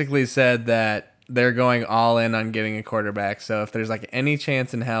basically said that they're going all in on getting a quarterback. So if there's like any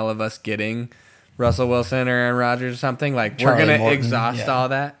chance in hell of us getting Russell Wilson or Aaron Rodgers or something, like Charlie we're gonna Morton, exhaust all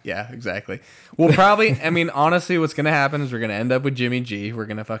that. Yeah, exactly. We'll probably. I mean, honestly, what's gonna happen is we're gonna end up with Jimmy G. We're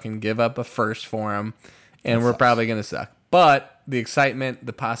gonna fucking give up a first for him, and we're probably gonna suck. But the excitement,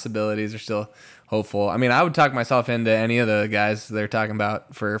 the possibilities are still hopeful. I mean, I would talk myself into any of the guys they're talking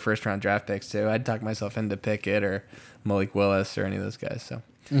about for first round draft picks too. I'd talk myself into Pickett or Malik Willis or any of those guys. So,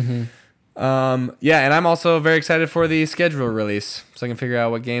 yeah, and I'm also very excited for the schedule release, so I can figure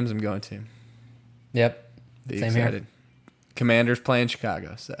out what games I'm going to. Yep, same excited. Here. Commanders play in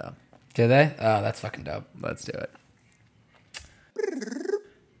Chicago, so. Do they? Oh, that's fucking dope. Let's do it.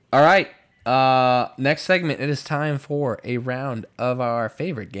 All right. Next segment, it is time for a round of our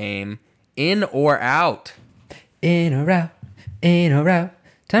favorite game, In or Out. In or out, in or out.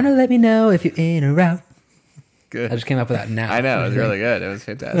 Time to let me know if you're in or out. Good. I just came up with that now. I know, it was really good. It was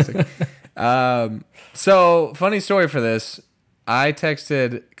fantastic. So, funny story for this. I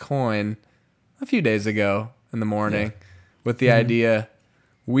texted Coyne a few days ago in the morning with the idea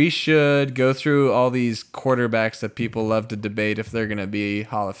we should go through all these quarterbacks that people love to debate if they're going to be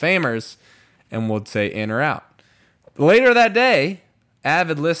Hall of Famers, and we'll say in or out. Later that day,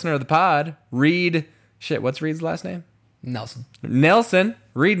 avid listener of the pod, Reed, what's Reed's last name? Nelson.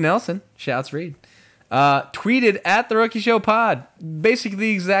 Reed Nelson, shouts Reed, tweeted at the Rookie Show pod, basically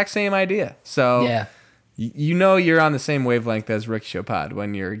the exact same idea. So yeah. You're on the same wavelength as Rookie Show pod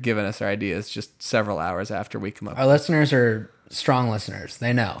when you're giving us our ideas just several hours after we come up. Our listeners are strong listeners.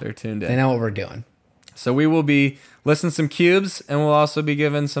 They know. They're tuned in. They know what we're doing. So we will be listing some cubes, and we'll also be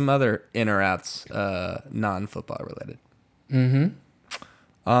giving some other in or outs, non-football related.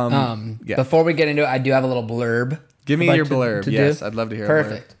 Yeah. Before we get into it, I do have a little blurb. Give me your blurb. Yes, I'd love to hear it.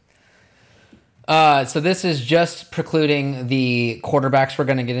 Perfect. So this is just precluding the quarterbacks we're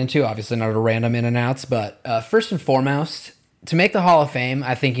going to get into. Obviously not a random in and outs, but first and foremost, to make the Hall of Fame,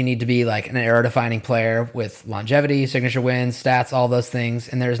 I think you need to be like an era-defining player with longevity, signature wins, stats, all those things.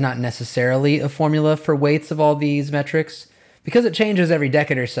 And there's not necessarily a formula for weights of all these metrics because it changes every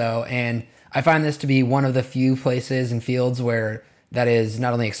decade or so. And I find this to be one of the few places and fields where that is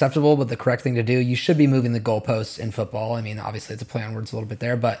not only acceptable, but the correct thing to do. You should be moving the goalposts in football. I mean, obviously it's a play on words a little bit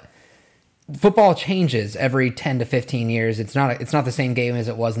there, but football changes every 10 to 15 years. It's not the same game as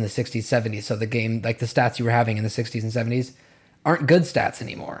it was in the 60s, 70s. So the game, like the stats you were having in the 60s and 70s, aren't good stats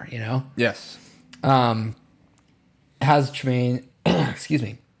anymore, you know? Yes. Excuse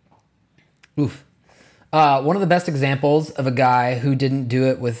me. Oof. One of the best examples of a guy who didn't do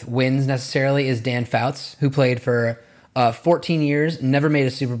it with wins necessarily is Dan Fouts, who played for 14 years, never made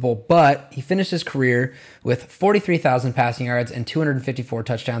a Super Bowl, but he finished his career with 43,000 passing yards and 254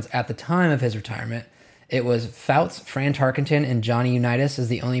 touchdowns at the time of his retirement. It was Fouts, Fran Tarkenton, and Johnny Unitas as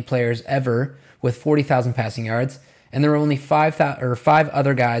the only players ever with 40,000 passing yards, and there were only five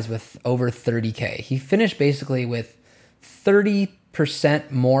other guys with over 30K. He finished basically with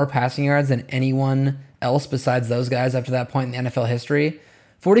 30% more passing yards than anyone else besides those guys up to that point in the NFL history.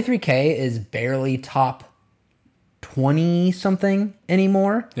 43K is barely top 20 something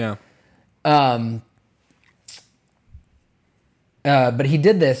anymore. Yeah. But he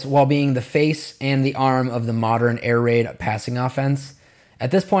did this while being the face and the arm of the modern air raid passing offense. At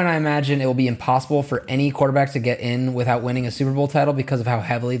this point, I imagine it will be impossible for any quarterback to get in without winning a Super Bowl title because of how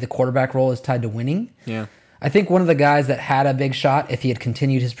heavily the quarterback role is tied to winning. Yeah. I think one of the guys that had a big shot, if he had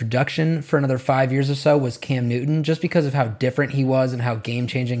continued his production for another 5 years or so, was Cam Newton, just because of how different he was and how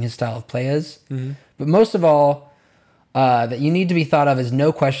game-changing his style of play is. Mm-hmm. But most of all, that you need to be thought of as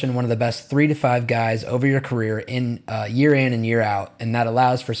no question one of the best 3 to 5 guys over your career in and year out. And that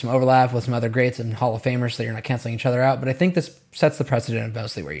allows for some overlap with some other greats and Hall of Famers so you're not canceling each other out. But I think this sets the precedent of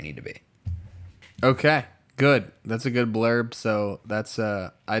mostly where you need to be. Okay, good. That's a good blurb. So that's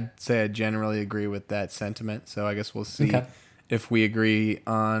I'd say I generally agree with that sentiment. So I guess we'll see if we agree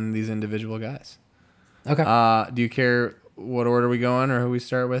on these individual guys. Okay. Do you care what order we go in or who we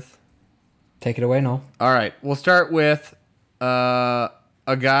start with? Take it away, Noel. All right. We'll start with a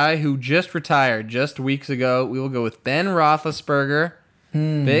guy who just retired just weeks ago. We will go with Ben Roethlisberger.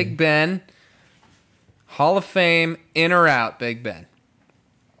 Big Ben. Hall of Fame, in or out, Big Ben?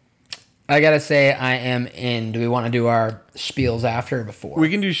 I got to say I am in. Do we want to do our spiels after or before?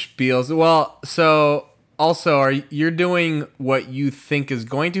 We can do spiels. Well, so also, you're doing what you think is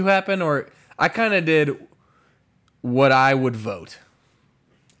going to happen, or I kind of did what I would vote.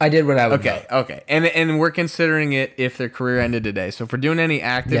 I did what I would vote. Okay. And we're considering it if their career ended today. So if we're doing any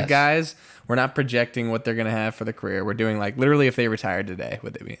active guys, we're not projecting what they're going to have for the career. We're doing like literally if they retired today,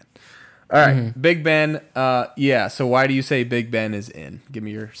 would they be in? All right. Big Ben. Yeah. So why do you say Big Ben is in? Give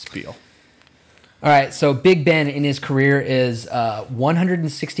me your spiel. All right. So Big Ben in his career is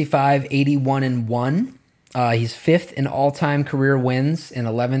 165, 81, and 1. He's 5th in all-time career wins and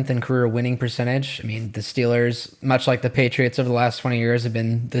 11th in career winning percentage. I mean, the Steelers, much like the Patriots over the last 20 years, have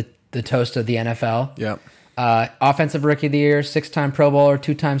been the toast of the NFL. Yep. Offensive Rookie of the Year, 6-time Pro Bowler,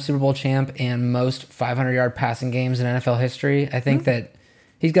 2-time Super Bowl champ, and most 500-yard passing games in NFL history. I think that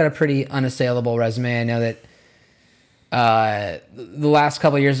he's got a pretty unassailable resume. I know that the last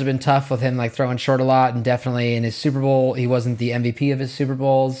couple of years have been tough with him like throwing short a lot, and definitely in his Super Bowl, he wasn't the MVP of his Super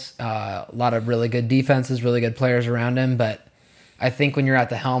Bowls. A lot of really good defenses, really good players around him, but I think when you're at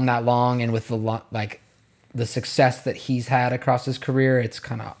the helm that long and with the success that he's had across his career, it's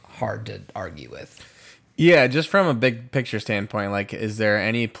kind of hard to argue with. Yeah, just from a big picture standpoint, like, is there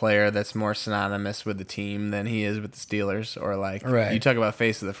any player that's more synonymous with the team than he is with the Steelers? Or, like, you talk about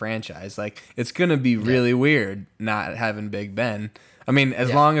face of the franchise. Like, it's going to be really weird not having Big Ben. I mean,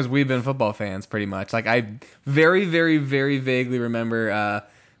 as long as we've been football fans, pretty much. Like, I very, very, very vaguely remember,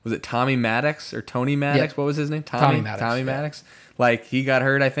 was it Tommy Maddox or Tony Maddox? What was his name? Tommy Maddox. Tommy Maddox. Like, he got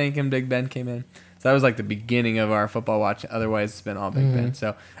hurt, I think, and Big Ben came in. So that was like the beginning of our football watch. Otherwise, it's been all Big Ben.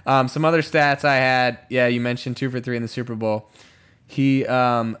 So some other stats I had. Yeah, you mentioned 2 for 3 in the Super Bowl. He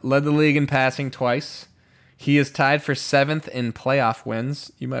led the league in passing twice. He is tied for 7th in playoff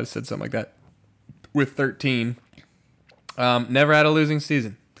wins. You might have said something like that. With 13. Never had a losing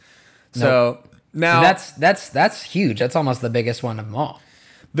season. So now that's huge. That's almost the biggest one of them all.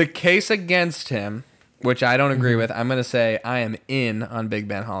 The case against him, which I don't agree with, I'm going to say I am in on Big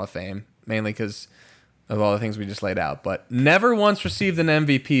Ben Hall of Fame. Mainly because of all the things we just laid out. But never once received an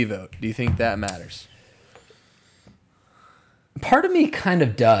MVP vote. Do you think that matters? Part of me kind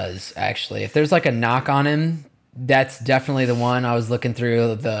of does, actually. If there's like a knock on him, that's definitely the one. I was looking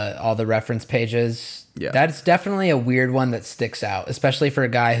through all the reference pages. Yeah. That's definitely a weird one that sticks out, especially for a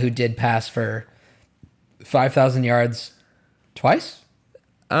guy who did pass for 5,000 yards twice?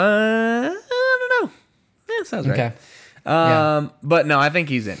 I don't know. Yeah, sounds right. Okay. But no, I think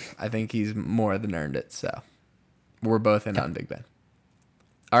he's in. I think he's more than earned it. So we're both in on Big Ben.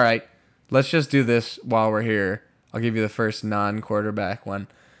 All right, let's just do this while we're here. I'll give you the first non-quarterback one.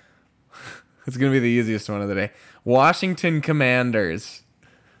 It's gonna be the easiest one of the day. Washington Commanders.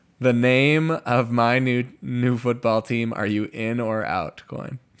 The name of my new football team. Are you in or out,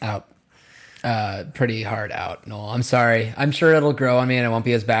 Coyne? Out. Pretty hard out. No, I'm sorry. I'm sure it'll grow on me and it won't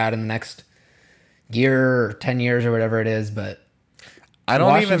be as bad in the next year or 10 years or whatever it is, but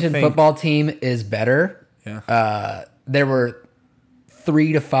Washington football team is better. Yeah. There were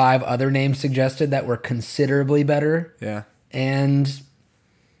 3 to 5 other names suggested that were considerably better. Yeah. And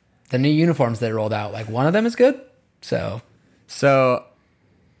the new uniforms they rolled out, like one of them is good. So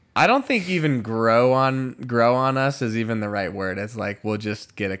I don't think even grow on us is even the right word. It's like we'll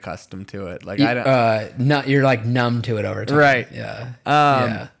just get accustomed to it. Like you're like numb to it over time. Right.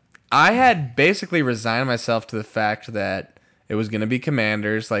 Yeah. I had basically resigned myself to the fact that it was going to be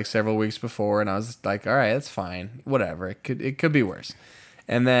Commanders like several weeks before, and I was like, all right, that's fine. Whatever. It could be worse.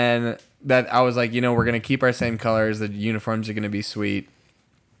 And then that I was like, we're going to keep our same colors. The uniforms are going to be sweet.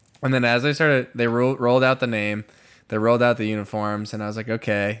 And then as they rolled out the name, they rolled out the uniforms, and I was like,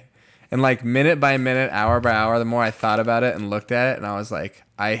 okay. And like minute by minute, hour by hour, the more I thought about it and looked at it, and I was like,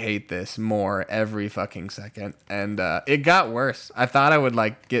 I hate this more every fucking second. And it got worse. I thought I would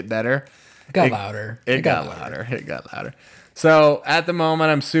like get better. It got louder. It got louder. So at the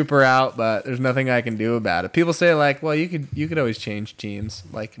moment, I'm super out, but there's nothing I can do about it. People say like, well, you could always change teams.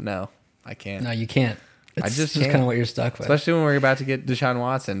 Like, no, I can't. No, you can't. It's just kind of what you're stuck with. Especially when we're about to get Deshaun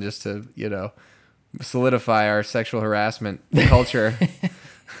Watson, just to, solidify our sexual harassment culture.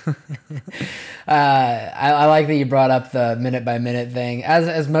 I like that you brought up the minute by minute thing.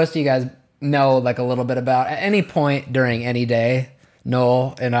 As most of you guys know, like a little bit about, at any point during any day,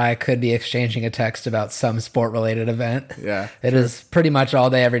 Noel and I could be exchanging a text about some sport related event. Yeah. It is pretty much all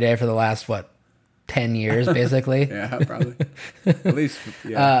day, every day for the last, 10 years, basically. Yeah, probably. At least,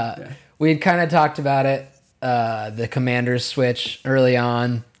 yeah. We'd kind of talked about it, the Commanders switch early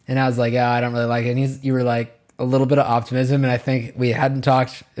on, and I was like, yeah, I don't really like it. And you were like, a little bit of optimism, and I think we hadn't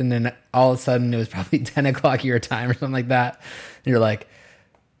talked, and then all of a sudden it was probably 10 o'clock your time or something like that. And you're like,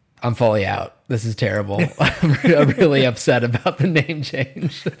 I'm fully out. This is terrible. I'm really upset about the name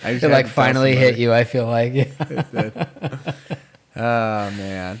change. It like finally hit you, I feel like. Yeah. It did. Oh,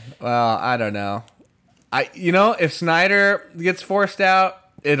 man. Well, I don't know. If Snyder gets forced out,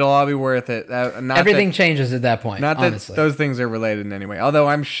 it'll all be worth it. Everything changes at that point. Not honestly. that those things are related in any way. Although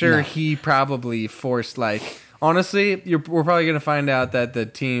I'm sure he probably forced, honestly, we're probably going to find out that the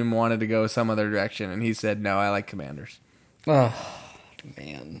team wanted to go some other direction, and he said, no, I like Commanders. Oh,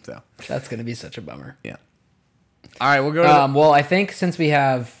 man. So that's going to be such a bummer. Yeah. All right, we'll go to well, I think since we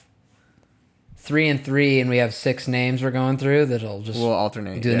have 3 and 3 and we have 6 names we're going through, we'll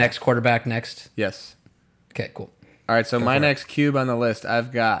alternate. Do the next quarterback next? Yes. Okay, cool. All right, so my next cube on the list,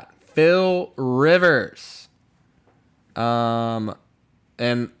 I've got Phil Rivers. And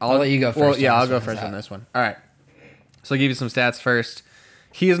I'll let you go first. Well, yeah, I'll go first on this one. All right. So I'll give you some stats first.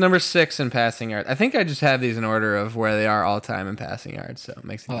 He is number 6 in passing yards. I think I just have these in order of where they are all time in passing yards, so it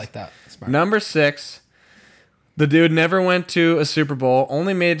makes sense. I like that. Smart. Number 6. The dude never went to a Super Bowl,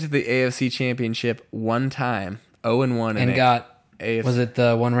 only made it to the AFC Championship one time, 0-1. And got AFC. Was it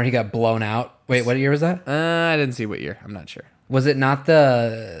the one where he got blown out? Wait, what year was that? I didn't see what year. I'm not sure. Was it not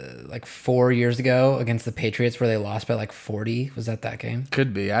the 4 years ago against the Patriots where they lost by 40? Was that game?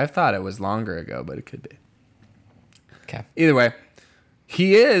 Could be. I thought it was longer ago, but it could be. Okay. Either way,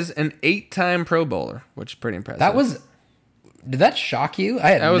 he is an 8-time Pro Bowler, which is pretty impressive. Did that shock you?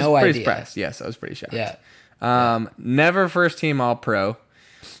 I had no idea. I was pretty surprised. Yes, I was pretty shocked. Yeah. Never first team All-Pro.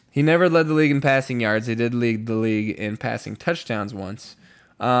 He never led the league in passing yards. He did lead the league in passing touchdowns once.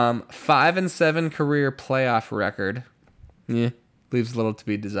 5-7 career playoff record. Yeah, leaves a little to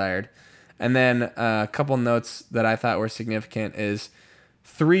be desired. And then a couple notes that I thought were significant is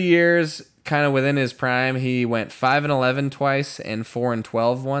 3 years kind of within his prime. He went 5-11 twice and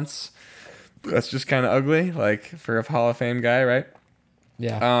 4-12 once. That's just kind of ugly, for a Hall of Fame guy, right?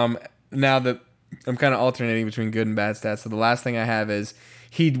 Yeah. Now that I'm kind of alternating between good and bad stats. So the last thing I have is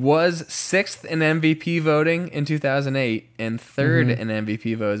he was 6th in MVP voting in 2008 and 3rd in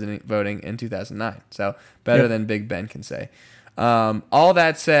MVP voting in 2009. So better than Big Ben can say. All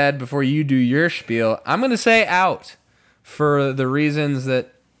that said, before you do your spiel, I'm going to say out for the reasons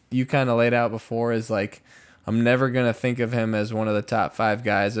that you kind of laid out before is I'm never going to think of him as one of the top 5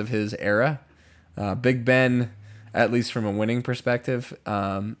 guys of his era. Big Ben, at least from a winning perspective,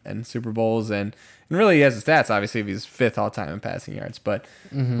 and Super Bowls, and really he has the stats, obviously, if he's 5th all-time in passing yards. But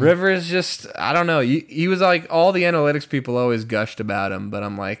Rivers just, I don't know. He was all the analytics people always gushed about him, but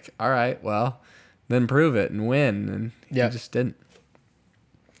I'm like, all right, well, then prove it and win. And he just didn't.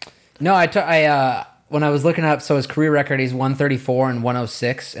 No, when I was looking up, so his career record, he's 134 and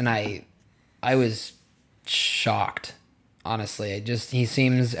 106, and I was shocked, honestly. He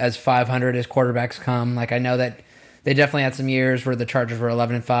seems as 500 as quarterbacks come. I know that they definitely had some years where the Chargers were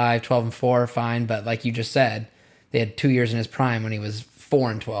 11-5, 12-4, fine. But like you just said, they had 2 years in his prime when he was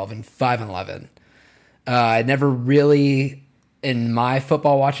 4-12 and 5-11. I never really, in my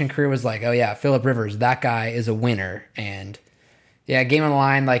football watching career, was like, oh yeah, Phillip Rivers, that guy is a winner. And yeah, game on the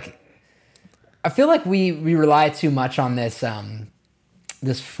line. I feel like we rely too much on this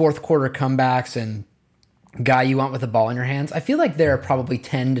this fourth quarter comebacks and guy you want with the ball in your hands. I feel like there are probably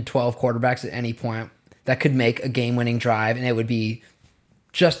 10 to 12 quarterbacks at any point that could make a game-winning drive, and it would be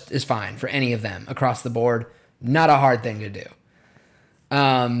just as fine for any of them across the board. Not a hard thing to do.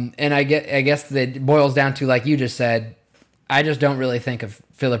 And I guess that it boils down to, like you just said, I just don't really think of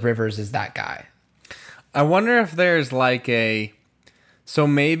Phillip Rivers as that guy. I wonder if there's so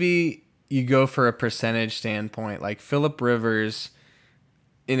maybe you go for a percentage standpoint, like Phillip Rivers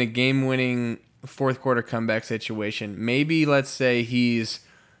in a game-winning fourth quarter comeback situation. Maybe let's say he's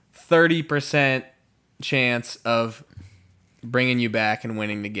 30% chance of bringing you back and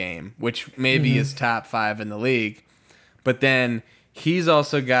winning the game, which maybe is top 5 in the league. But then he's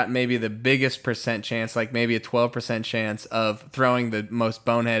also got maybe the biggest percent chance, like maybe a 12% chance of throwing the most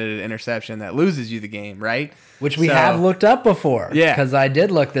boneheaded interception that loses you the game, right? Which we have looked up before. Yeah. Because I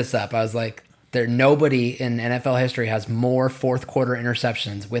did look this up. I was like, nobody in NFL history has more fourth quarter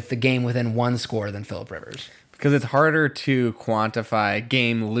interceptions with the game within one score than Phillip Rivers. Because it's harder to quantify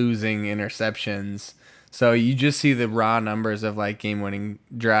game-losing interceptions. So you just see the raw numbers of like game-winning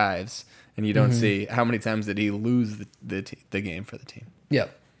drives, and you don't see how many times did he lose the game for the team.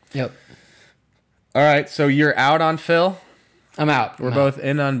 Yep. All right, so you're out on Phil. I'm out. We're both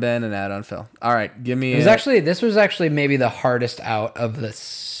in on Ben and out on Phil. All right, give me. This was actually maybe the hardest out of the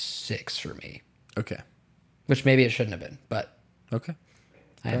 6 for me. Okay. Which maybe it shouldn't have been, but okay.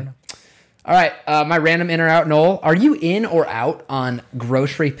 Fair enough. All right, my random in or out, Knoll. Are you in or out on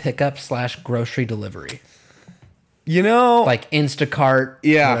grocery pickup / grocery delivery? Like Instacart,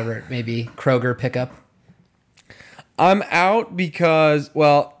 whatever it may be, Kroger pickup. I'm out because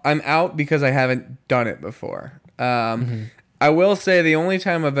I haven't done it before. I will say the only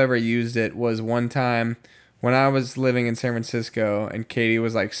time I've ever used it was one time when I was living in San Francisco and Katie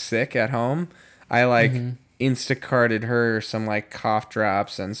was like sick at home. I Instacarted her some like cough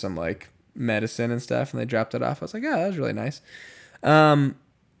drops and some like medicine and stuff, and they dropped it off. I was like, that was really nice.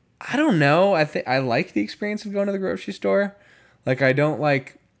 I don't know. I think I like the experience of going to the grocery store. Like, I don't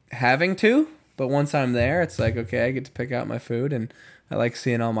like having to, but once I'm there, it's like, okay, I get to pick out my food, and I like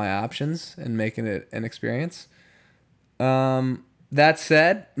seeing all my options and making it an experience. That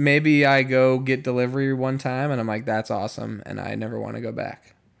said, maybe I go get delivery one time, and I'm like, that's awesome, and I never want to go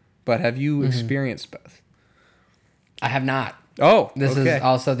back. But have you experienced both? I have not. Oh, this okay. is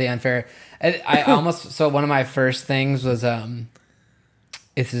also the unfair. I almost so one of my first things was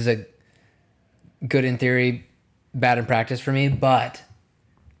this is a good in theory, bad in practice for me, but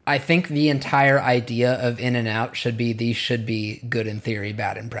I think the entire idea of in and out should be good in theory,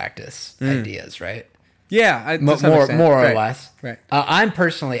 bad in practice ideas, right? Yeah, more or less. Right. I'm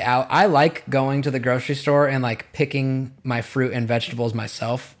personally out. I like going to the grocery store and like picking my fruit and vegetables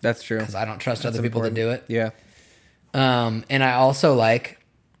myself. That's true. Because I don't trust other people to do it. Yeah. And I also like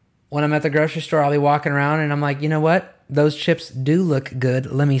when I'm at the grocery store, I'll be walking around and I'm like, you know what? Those chips do look good.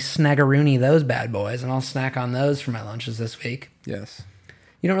 Let me snaggaroony those bad boys, and I'll snack on those for my lunches this week. Yes.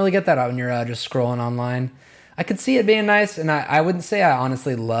 You don't really get that out when you're just scrolling online. I could see it being nice, and I wouldn't say I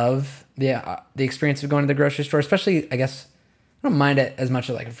honestly love the experience of going to the grocery store, especially, I guess, I don't mind it as much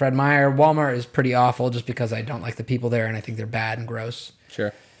as like a Fred Meyer. Walmart is pretty awful just because I don't like the people there, and I think they're bad and gross.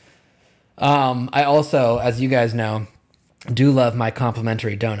 Sure. I also, as you guys know, do love my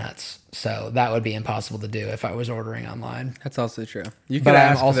complimentary donuts. So that would be impossible to do if I was ordering online. That's also true. You could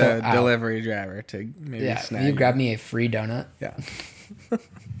ask the delivery driver to maybe snag you grab me a free donut. Yeah.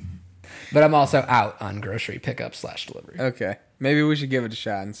 But I'm also out on grocery pickup / delivery. Okay. Maybe we should give it a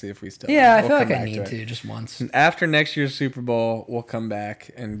shot and see if we still... Yeah, I feel like I need to just once. After next year's Super Bowl, we'll come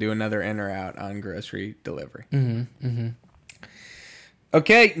back and do another in or out on grocery delivery.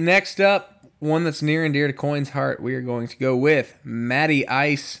 Okay, next up, one that's near and dear to Coyne's heart. We are going to go with Matty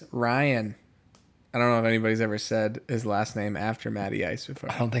Ice Ryan. I don't know if anybody's ever said his last name after Matty Ice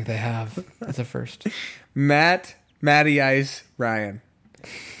before. I don't think they have. That's a first. Matty Ice Ryan.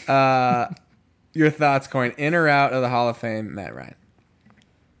 Your thoughts, Coyne, in or out of the Hall of Fame, Matt Ryan?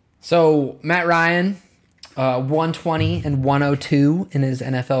 So, Matt Ryan, 120 and 102 in his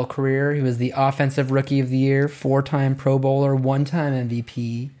NFL career. He was the Offensive Rookie of the Year, 4-time Pro Bowler, 1-time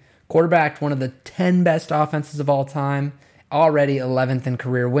MVP. Quarterbacked one of the 10 best offenses of all time. Already 11th in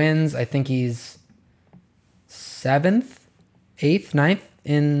career wins. I think he's 7th, 8th, 9th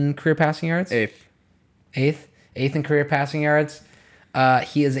in career passing yards. 8th in career passing yards.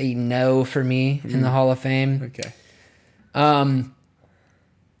 He is a no for me in the Hall of Fame. Okay.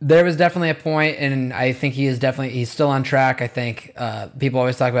 There was definitely a point, and I think he's still on track. I think people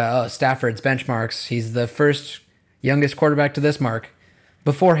always talk about, Stafford's benchmarks. He's the first youngest quarterback to this mark.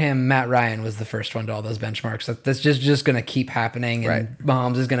 Before him, Matt Ryan was the first one to all those benchmarks. So that's just going to keep happening, and right.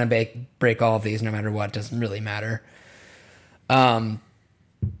 Mahomes is going to break all of these no matter what. It doesn't really matter.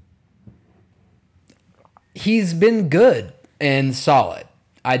 He's been good and solid.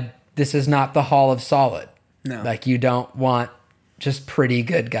 This is not the Hall of Solid. No. Like, you don't want just pretty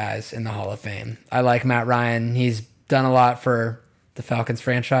good guys in the Hall of Fame. I like Matt Ryan. He's done a lot for the Falcons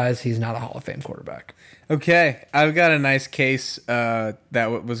franchise. He's not a Hall of Fame quarterback. Okay, I've got a nice case that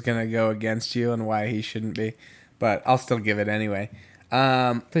was going to go against you and why he shouldn't be, but I'll still give it anyway.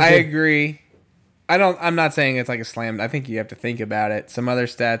 I agree. I'm not saying it's like a slam. I think you have to think about it. Some other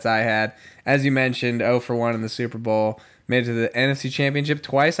stats I had, as you mentioned, 0 for 1 in the Super Bowl, made it to the NFC Championship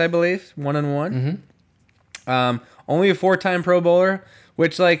twice, I believe, 1-1. Only a 4-time Pro Bowler,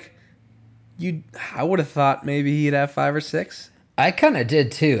 which like I would have thought maybe he'd have 5 or 6. I kind of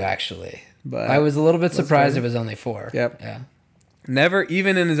did too, actually. But I was a little bit surprised it was only 4. Yep. Yeah. Never,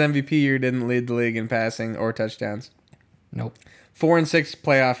 even in his MVP year, didn't lead the league in passing or touchdowns. Nope. 4-6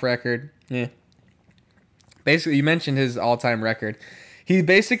 playoff record. Yeah. Basically, you mentioned his all-time record. He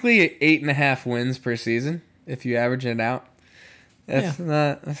basically 8.5 wins per season if you average it out. That's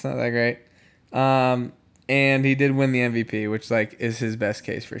not that great. And he did win the MVP, which like is his best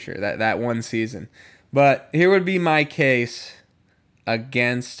case for sure. That one season. But here would be my case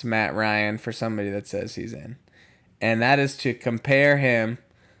against Matt Ryan for somebody that says he's in. And that is to compare him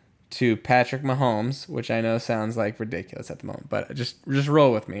to Patrick Mahomes, which I know sounds like ridiculous at the moment, but just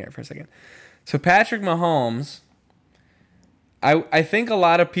roll with me here for a second. So Patrick Mahomes, I think a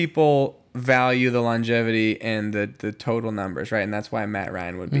lot of people value the longevity and the total numbers, right? And that's why Matt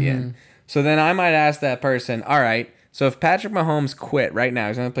Ryan would be in. So then I might ask that person, all right, so if Patrick Mahomes quit right now,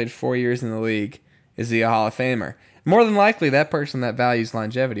 he's only played 4 years in the league, is he a Hall of Famer? More than likely, that person that values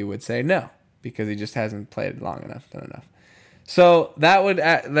longevity would say no, because he just hasn't played long enough, done enough. So that would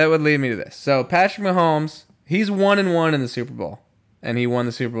lead me to this. So Patrick Mahomes, he's 1-1 in the Super Bowl, and he won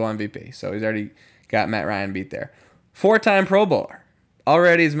the Super Bowl MVP. So he's already got Matt Ryan beat there. 4-time Pro Bowler,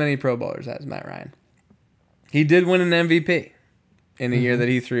 already as many Pro Bowlers as Matt Ryan. He did win an MVP in a year that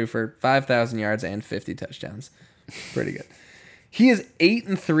he threw for 5,000 yards and 50 touchdowns. Pretty good. He is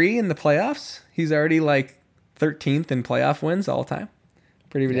 8-3 in the playoffs. He's already like 13th in playoff wins all time.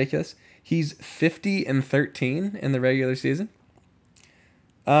 Pretty ridiculous. He's 50-13 in the regular season.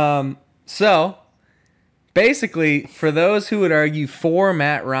 So basically, for those who would argue for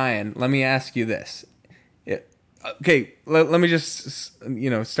Matt Ryan, let me ask you this. Let me just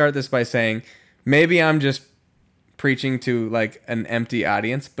start this by saying maybe I'm just preaching to like an empty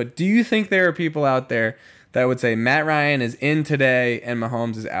audience, but do you think there are people out there that would say Matt Ryan is in today and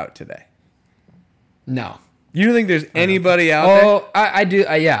Mahomes is out today? No. You don't think there's anybody out there? Oh, I do.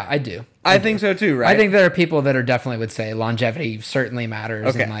 Yeah, I do. I think so too, right? I think there are people that are definitely would say longevity certainly matters.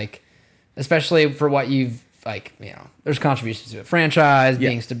 Okay. And like, especially for what you've like, there's contributions to a franchise,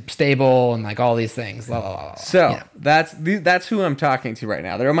 being stable and like all these things. Blah, blah, blah, blah. So that's who I'm talking to right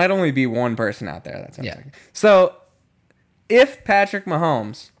now. There might only be one person out there that's talking. So if Patrick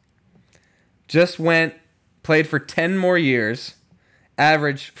Mahomes just played for 10 more years,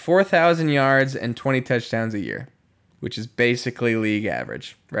 averaged 4,000 yards and 20 touchdowns a year, which is basically league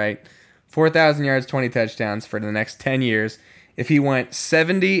average, right? 4,000 yards, 20 touchdowns for the next 10 years. If he went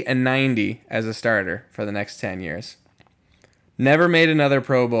 70-90 as a starter for the next 10 years, never made another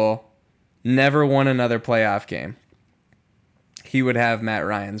Pro Bowl, never won another playoff game, he would have Matt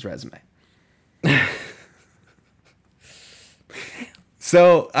Ryan's resume.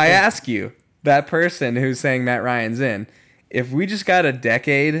 So I ask you, that person who's saying Matt Ryan's in, if we just got a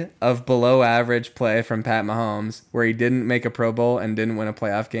decade of below average play from Pat Mahomes where he didn't make a Pro Bowl and didn't win a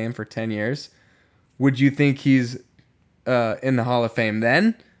playoff game for 10 years, would you think he's in the Hall of Fame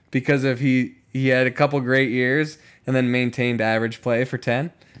then? Because if he had a couple great years and then maintained average play for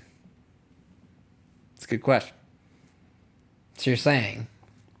 10? It's a good question. So you're saying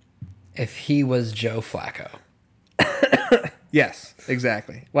if he was Joe Flacco? Yes,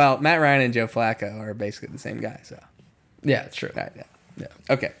 exactly. Well, Matt Ryan and Joe Flacco are basically the same guy, so. Yeah, it's true. Right, yeah.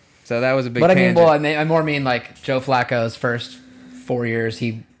 Okay, so that was a big tangent. I I more mean like Joe Flacco's first 4 years,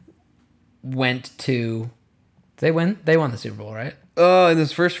 he went to... Did they win? They won the Super Bowl, right? Oh, in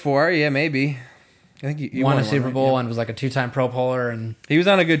his first 4, yeah, maybe. I think he won a Super Bowl and was like a 2-time Pro Bowler, and he was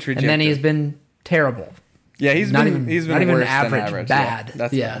on a good trajectory. And then he's been terrible. Yeah, he's been not even worse average, bad. Yeah,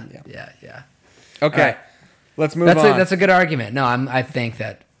 that's yeah. Okay, right. Let's move on. That's a good argument. No, I think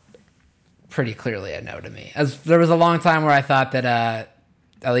that pretty clearly a no to me. As there was a long time where I thought that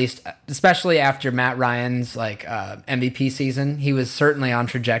at least, especially after Matt Ryan's like MVP season, he was certainly on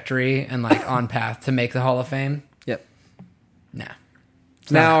trajectory and like on path to make the Hall of Fame. Yep. Nah.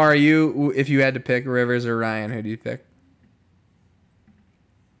 Now, are you? If you had to pick Rivers or Ryan, who do you pick?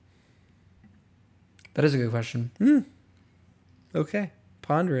 That is a good question. Okay,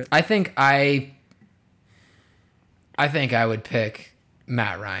 ponder it. I think I would pick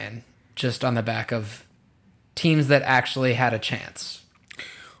Matt Ryan just on the back of teams that actually had a chance.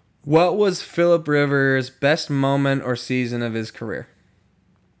 What was Phillip Rivers' best moment or season of his career?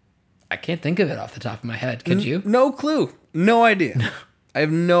 I can't think of it off the top of my head. Could you? No clue. No idea. I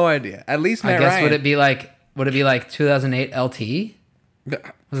have no idea. At least Matt Ryan. Would it be like 2008 LT?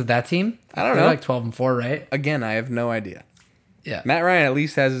 Was it that team? I don't know. They're like 12-4, right? Again, I have no idea. Yeah. Matt Ryan at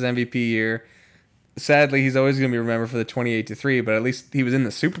least has his MVP year. Sadly, he's always going to be remembered for the 28-3, but at least he was in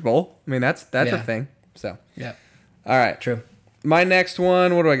the Super Bowl. I mean, that's a thing. So, yeah. All right. True. My next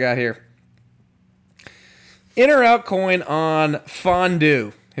one, what do I got here? In or out coin on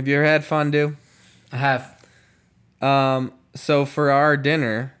fondue. Have you ever had fondue? I have. So for our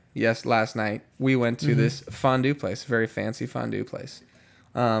dinner, last night, we went to this fondue place, very fancy fondue place.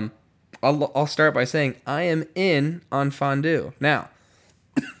 I'll start by saying I am in on fondue. Now,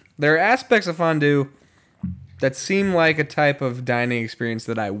 there are aspects of fondue that seem like a type of dining experience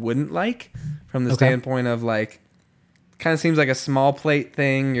that I wouldn't like from the standpoint of like, kind of seems like a small plate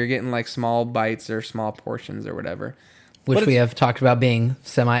thing. You're getting like small bites or small portions or whatever. Which we have talked about being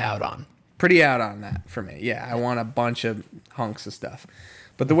semi-out on. Pretty out on that for me. Yeah, I want a bunch of hunks of stuff.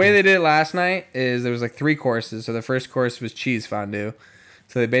 But the way they did it last night is there was like 3 courses. So the first course was cheese fondue.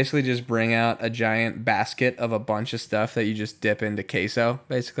 So they basically just bring out a giant basket of a bunch of stuff that you just dip into queso,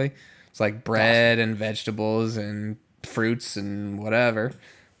 basically. It's like bread and vegetables and fruits and whatever.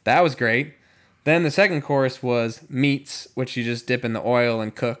 That was great. Then the second course was meats, which you just dip in the oil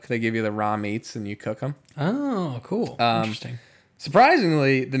and cook. They give you the raw meats and you cook them. Oh, cool. Interesting.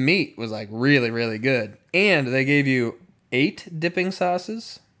 Surprisingly, the meat was like really, really good. And they gave you 8 dipping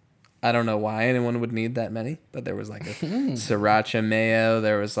sauces. I don't know why anyone would need that many, but there was like a sriracha mayo.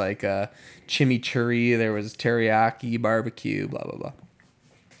 There was like a chimichurri. There was teriyaki, barbecue, blah, blah,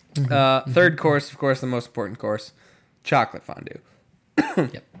 blah. Third course, of course, the most important course, chocolate fondue.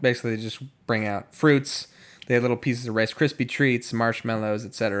 Yep. Basically, they just bring out fruits. They have little pieces of Rice Krispie treats, marshmallows,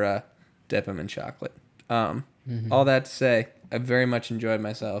 etc. Dip them in chocolate. All that to say, I very much enjoyed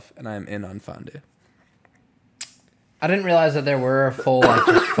myself, and I'm in on fondue. I didn't realize that there were full like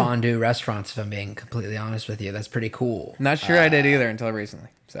just fondue restaurants. If I'm being completely honest with you, that's pretty cool. Not sure I did either until recently.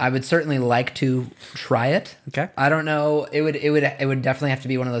 So. I would certainly like to try it. Okay. I don't know. It would definitely have to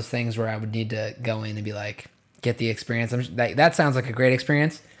be one of those things where I would need to go in and be like, get the experience. That sounds like a great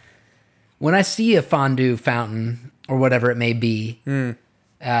experience. When I see a fondue fountain or whatever it may be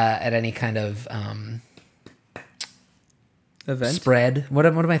at any kind of event spread, what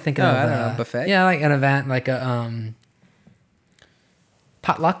am I thinking of? I don't know, buffet. Yeah, like an event, like a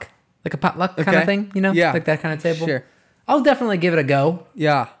potluck, kind of thing. You know, like that kind of table. Sure. I'll definitely give it a go.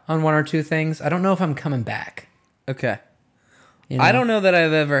 Yeah. On 1 or 2 things. I don't know if I'm coming back. Okay. You know? I don't know that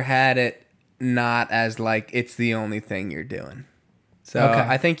I've ever had it not as like it's the only thing you're doing. So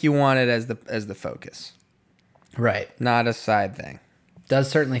I think you want it as the focus. Right. Not a side thing. Does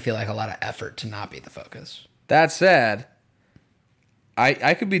certainly feel like a lot of effort to not be the focus. That said,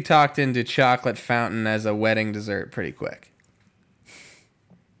 I could be talked into chocolate fountain as a wedding dessert pretty quick.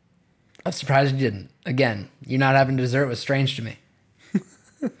 I'm surprised you didn't. Again, you not having dessert was strange to me.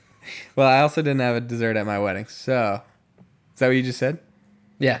 Well, I also didn't have a dessert at my wedding. So, is that what you just said?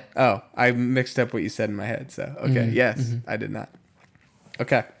 Yeah. Oh, I mixed up what you said in my head. So, okay. Yes, I did not.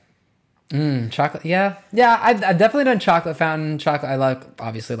 Okay. Chocolate. Yeah. Yeah, I've definitely done chocolate fountain. Chocolate. I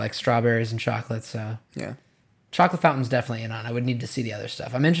obviously like strawberries and chocolate. So, yeah. Chocolate fountain's definitely in on. I would need to see the other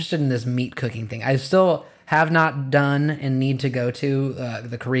stuff. I'm interested in this meat cooking thing. I still have not done and need to go to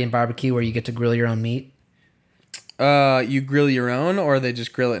the Korean barbecue where you get to grill your own meat. You grill your own, or they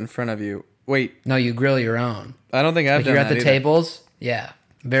just grill it in front of you? Wait. No, you grill your own. I don't think I've done that. You're at the either. Tables. Yeah.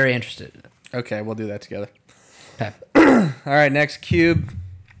 Very interested. Okay, we'll do that together. Okay. All right, next cube.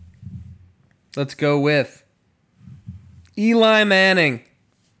 Let's go with Eli Manning.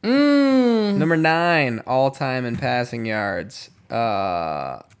 Number 9 all-time in passing yards.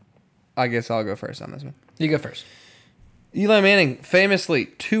 I guess I'll go first on this one. You go first. Eli Manning, famously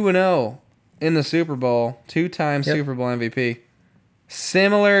 2-0 in the Super Bowl, 2-time Super Bowl MVP.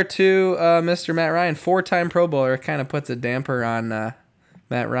 Similar to Mr. Matt Ryan, 4-time Pro Bowler. It kind of puts a damper on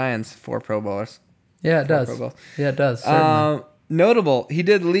Matt Ryan's 4 Pro Bowlers. Yeah, it does. Yeah, it does. Certainly. Notable, he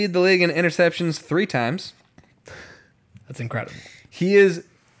did lead the league in interceptions 3 times. That's incredible. His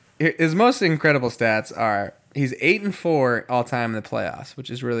most incredible stats are he's 8-4 all time in the playoffs, which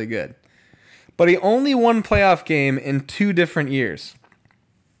is really good. But he only won playoff game in 2 different years.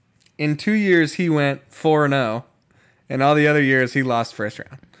 In 2 years, he went 4-0, and all the other years he lost first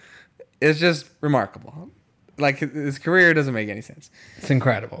round. It's just remarkable. Like, his career doesn't make any sense. It's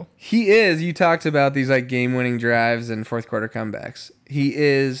incredible. You talked about these like game-winning drives and fourth quarter comebacks. He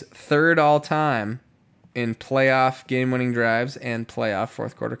is 3rd all time in playoff game-winning drives and playoff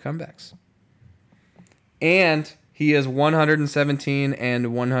fourth quarter comebacks. And he is 117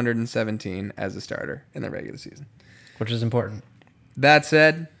 and 117 as a starter in the regular season. Which is important. That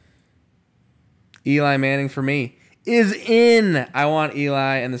said, Eli Manning for me is in. I want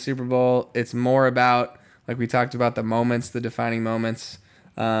Eli in the Super Bowl. It's more about, like we talked about, the moments, the defining moments.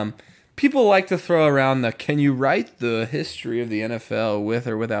 people like to throw around can you write the history of the NFL with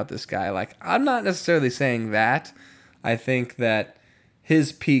or without this guy? Like, I'm not necessarily saying that. I think that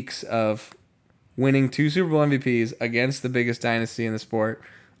his peaks of winning 2 Super Bowl MVPs against the biggest dynasty in the sport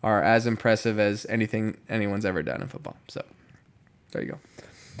are as impressive as anything anyone's ever done in football. So, there you go.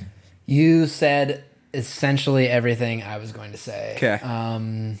 You said essentially everything I was going to say. Okay.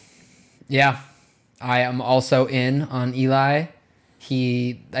 Yeah, I am also in on Eli.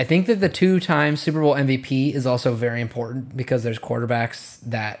 I think that the 2-time Super Bowl MVP is also very important because there's quarterbacks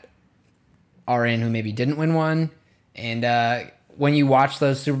that are in who maybe didn't win one. And when you watch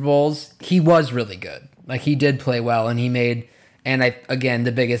those Super Bowls, he was really good. Like, he did play well, and he made... And again,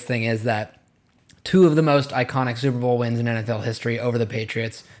 the biggest thing is that 2 of the most iconic Super Bowl wins in NFL history over the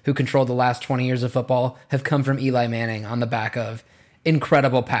Patriots, who controlled the last 20 years of football, have come from Eli Manning on the back of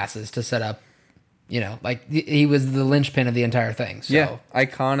incredible passes to set up, like he was the linchpin of the entire thing. So, yeah,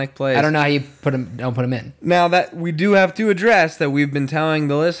 iconic plays. I don't know how you don't put him in. Now that we do have to address that, we've been telling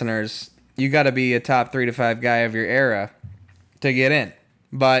the listeners, you got to be a top 3 to 5 guy of your era to get in.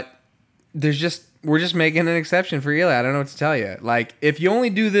 But we're just making an exception for Eli. I don't know what to tell you. Like, if you only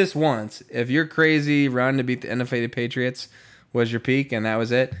do this once, if your crazy run to beat the undefeated Patriots was your peak and that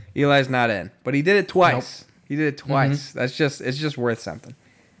was it, Eli's not in. But he did it twice. Nope. He did it twice. Mm-hmm. It's just worth something.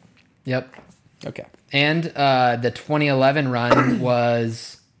 Yep. Okay. And the 2011 run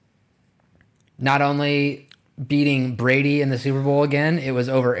was not only beating Brady in the Super Bowl again, it was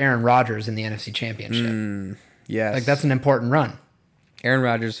over Aaron Rodgers in the NFC Championship. Yes. Like, that's an important run. Aaron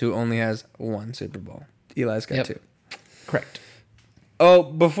Rodgers, who only has 1 Super Bowl. Eli's got 2. Correct. Oh,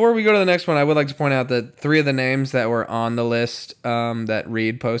 before we go to the next one, I would like to point out that 3 of the names that were on the list that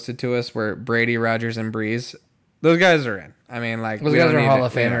Reed posted to us were Brady, Rodgers, and Breeze. Those guys are in. I mean, like, those guys are Hall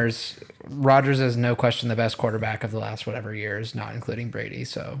of Famers. Rodgers is no question the best quarterback of the last whatever years, not including Brady.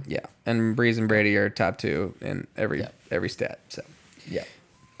 So yeah, and Breeze and Brady are top 2 in every stat. So yeah.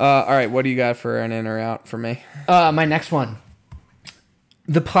 All right, what do you got for an in or out for me? My next one.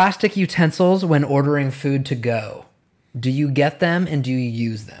 The plastic utensils when ordering food to go. Do you get them and do you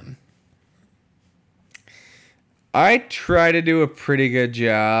use them? I try to do a pretty good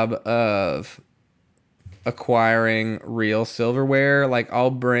job of acquiring real silverware. Like,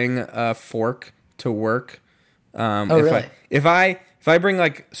 I'll bring a fork to work. Really? If I bring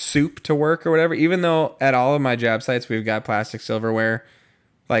like soup to work or whatever, even though at all of my job sites we've got plastic silverware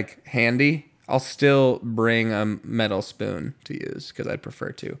like handy, I'll still bring a metal spoon to use because I'd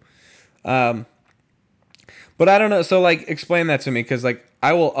prefer to. But I don't know. So, like, explain that to me, because, like,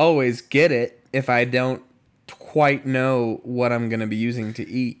 I will always get it if I don't quite know what I'm gonna be using to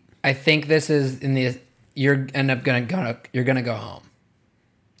eat. I think this is you're gonna go home.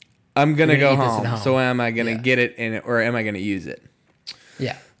 I'm gonna go home. So am I gonna get it in it, or am I gonna use it?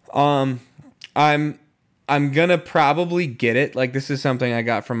 Yeah. I'm gonna probably get it. Like, this is something I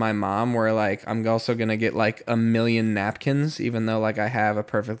got from my mom, where, like, I'm also gonna get like 1,000,000 napkins, even though, like, I have a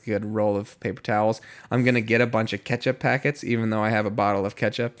perfectly good roll of paper towels. I'm gonna get a bunch of ketchup packets, even though I have a bottle of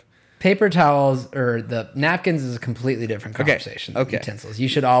ketchup. Paper towels or the napkins is a completely different conversation. Okay. Utensils. You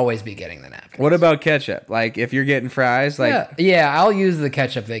should always be getting the napkins. What about ketchup? Like, if you're getting fries, like... Yeah, I'll use the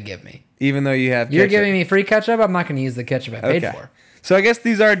ketchup they give me. Even though you have ketchup. You're giving me free ketchup, I'm not going to use the ketchup I paid for. So I guess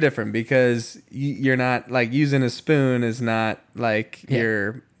these are different, because you're not, like, using a spoon is not, like,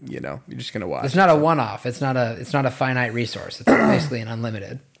 you're just going to wash. It's not a one-off. It's not a finite resource. It's basically an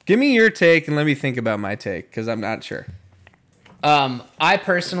unlimited. Give me your take and let me think about my take, because I'm not sure. I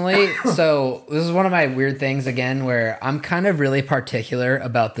personally, so this is one of my weird things again, where I'm kind of really particular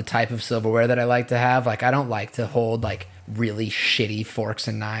about the type of silverware that I like to have. Like, I don't like to hold like really shitty forks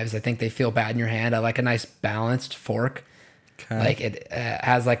and knives. I think they feel bad in your hand. I like a nice balanced fork. Okay. Like, it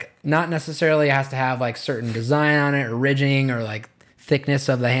has like, not necessarily has to have like certain design on it or ridging or like thickness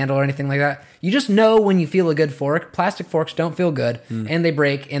of the handle or anything like that. You just know when you feel a good fork. Plastic forks don't feel good and they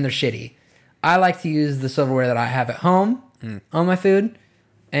break and they're shitty. I like to use the silverware that I have at home on my food,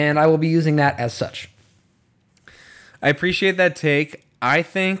 and I will be using that as such. I appreciate that take. I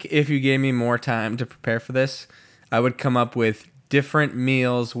think if you gave me more time to prepare for this, I would come up with different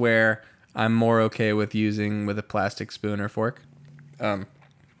meals where I'm more okay with using with a plastic spoon or fork. I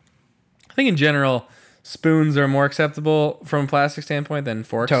think in general, spoons are more acceptable from a plastic standpoint than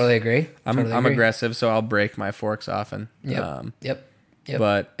forks. Totally agree. I'm aggressive, so I'll break my forks often. Yep.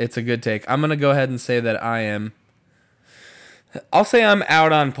 But it's a good take. I'm going to go ahead and say that I'll say I'm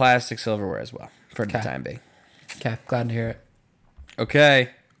out on plastic silverware as well for the time being. Okay, glad to hear it. Okay,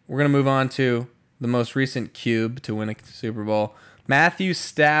 we're going to move on to the most recent cube to win a Super Bowl. Matthew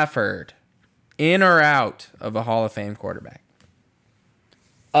Stafford, in or out of a Hall of Fame quarterback?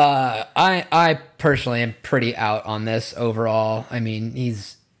 I personally am pretty out on this overall. I mean,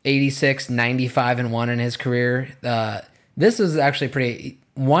 he's 86, 95, and 1 in his career. This is actually pretty.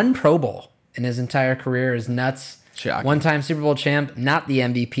 One Pro Bowl in his entire career is nuts. Shocking. One-time Super Bowl champ, not the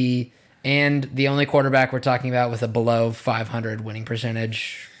MVP, and the only quarterback we're talking about with a below 500 winning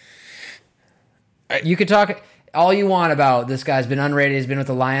percentage. You could talk all you want about this guy's been unrated. He's been with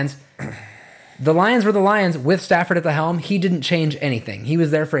the Lions. The Lions were the Lions with Stafford at the helm. He didn't change anything. He was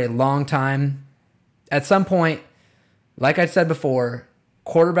there for a long time. At some point, like I said before,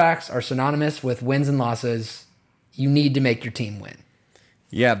 quarterbacks are synonymous with wins and losses. You need to make your team win.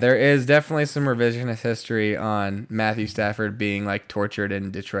 Yeah, there is definitely some revisionist history on Matthew Stafford being like tortured in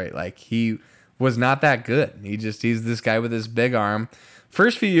Detroit. Like he was not that good. He's this guy with this big arm.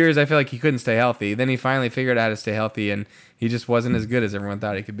 First few years, I feel like he couldn't stay healthy. Then he finally figured out how to stay healthy, and he just wasn't as good as everyone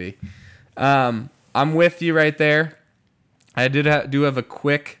thought he could be. I'm with you right there. I do have a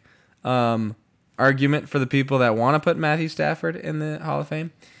quick argument for the people that want to put Matthew Stafford in the Hall of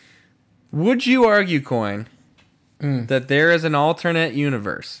Fame. Would you argue, Coyne, that there is an alternate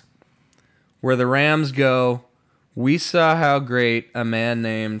universe where the Rams go, we saw how great a man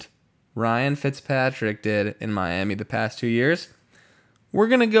named Ryan Fitzpatrick did in Miami the past 2 years. We're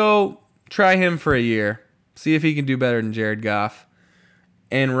going to go try him for a year, see if he can do better than Jared Goff.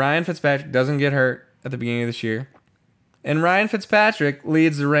 And Ryan Fitzpatrick doesn't get hurt at the beginning of this year. And Ryan Fitzpatrick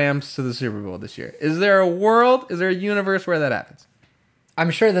leads the Rams to the Super Bowl this year. Is there a universe where that happens? I'm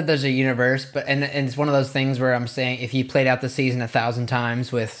sure that there's a universe, but and it's one of those things where I'm saying if you played out the season 1,000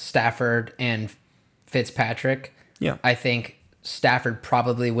 times with Stafford and Fitzpatrick, yeah, I think Stafford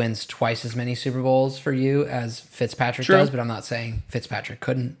probably wins twice as many Super Bowls for you as Fitzpatrick True. does, but I'm not saying Fitzpatrick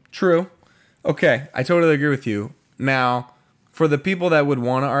couldn't. True. Okay, I totally agree with you. Now, for the people that would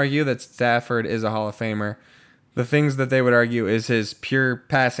want to argue that Stafford is a Hall of Famer, the things that they would argue is his pure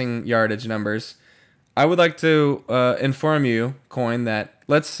passing yardage numbers. I would like to inform you, Coyne, that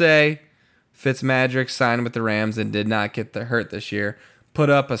let's say Fitzmagic signed with the Rams and did not get hurt this year, put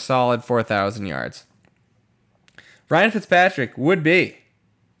up a solid 4,000 yards. Ryan Fitzpatrick would be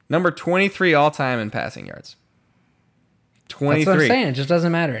number 23 all-time in passing yards. 23. That's what I'm saying. It just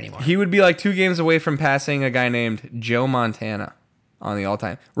doesn't matter anymore. He would be like 2 games away from passing a guy named Joe Montana on the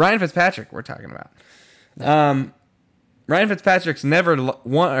all-time. Ryan Fitzpatrick, we're talking about. Ryan Fitzpatrick's never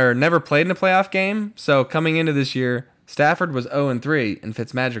played in a playoff game. So coming into this year, Stafford was 0-3 and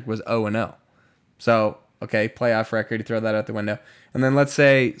Fitzmagic was 0-0. So okay, playoff record, you throw that out the window. And then let's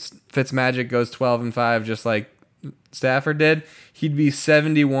say Fitzmagic goes 12-5, just like Stafford did. He'd be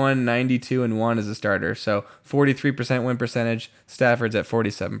 71, 92, and 1 as a starter. So 43% win percentage. Stafford's at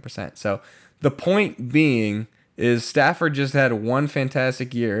 47%. So the point being is Stafford just had one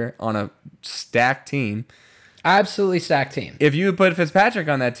fantastic year on a stacked team. Absolutely stacked team. If you put Fitzpatrick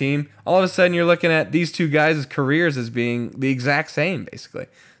on that team, all of a sudden you're looking at these two guys' careers as being the exact same, basically.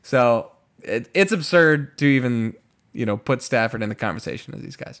 So it's absurd to even put Stafford in the conversation as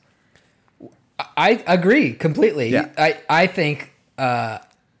these guys. I agree completely. Yeah. I think. Do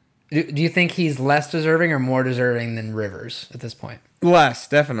you think he's less deserving or more deserving than Rivers at this point? Less,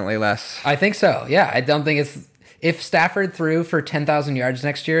 definitely less. I think so. Yeah, I don't think it's. If Stafford threw for 10,000 yards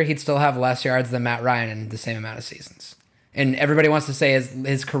next year, he'd still have less yards than Matt Ryan in the same amount of seasons. And everybody wants to say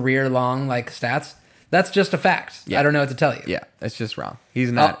his career-long stats. That's just a fact. Yeah. I don't know what to tell you. Yeah, it's just wrong.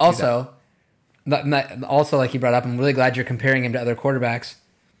 He's not. Also, like you brought up, I'm really glad you're comparing him to other quarterbacks.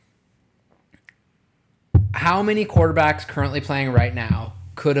 How many quarterbacks currently playing right now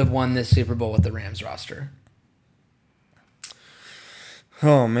could have won this Super Bowl with the Rams roster?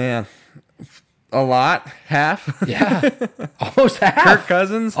 Oh, man. A lot. Half. Yeah. Almost half. Kirk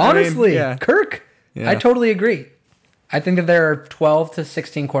Cousins. Honestly, yeah. Kirk. Yeah. I totally agree. I think that there are 12 to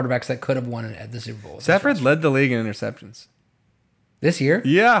 16 quarterbacks that could have won it at the Super Bowl. Stafford led the league in interceptions. This year?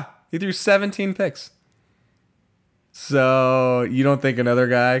 Yeah. He threw 17 picks. So you don't think another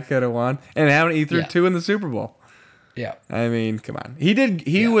guy could have won? And he threw 2 in the Super Bowl. Yeah. I mean, come on.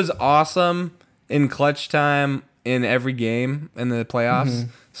 He was awesome in clutch time in every game in the playoffs. Mm-hmm.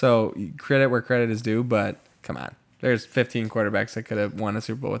 So credit where credit is due, but come on. There's 15 quarterbacks that could have won a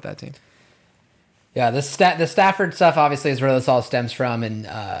Super Bowl with that team. Yeah, the Stafford stuff obviously is where this all stems from, and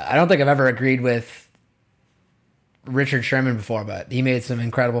I don't think I've ever agreed with Richard Sherman before, but he made some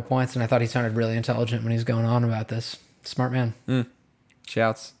incredible points, and I thought he sounded really intelligent when he was going on about this. Smart man.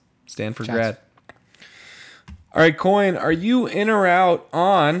 Shouts. Stanford grad. All right, Coyne, are you in or out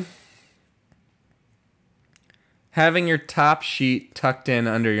on having your top sheet tucked in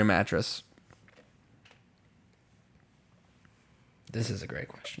under your mattress? This is a great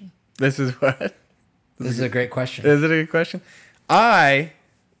question. This is what? This is a great question. Is it a good question? I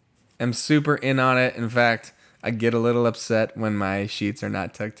am super in on it. In fact, I get a little upset when my sheets are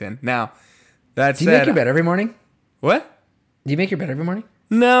not tucked in. Now, that said... Do you make your bed every morning? What? Do you make your bed every morning?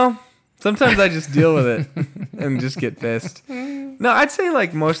 No. Sometimes I just deal with it and just get pissed. No, I'd say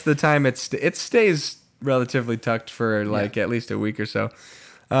like most of the time it stays relatively tucked for like at least a week or so.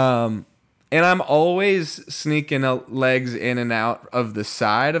 And I'm always sneaking legs in and out of the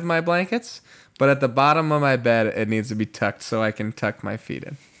side of my blankets. But at the bottom of my bed, it needs to be tucked so I can tuck my feet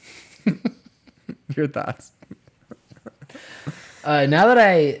in. Your thoughts? Now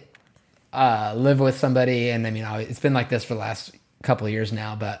that I live with somebody, and I mean, it's been like this for the last couple of years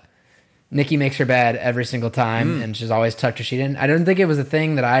now, but Nikki makes her bed every single time, and she's always tucked her sheet in. I don't think it was a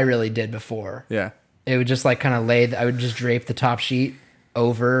thing that I really did before. Yeah. It would just like kind of I would just drape the top sheet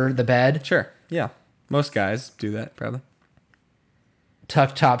over the bed. Sure. Yeah. Most guys do that, probably.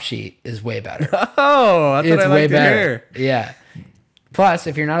 Tucked top sheet is way better. Oh, that's what I like to hear. Yeah. Plus,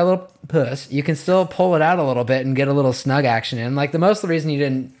 if you're not a little puss, you can still pull it out a little bit and get a little snug action in. Like the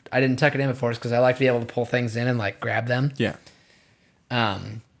reason I didn't tuck it in before is because I like to be able to pull things in and like grab them. Yeah.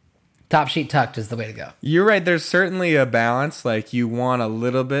 Top sheet tucked is the way to go. You're right. There's certainly a balance. Like you want a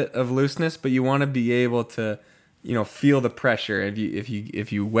little bit of looseness, but you want to be able to, feel the pressure if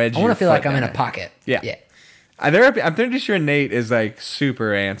you wedge. I want to feel like I'm in a pocket. Yeah. Yeah. I'm pretty sure Nate is like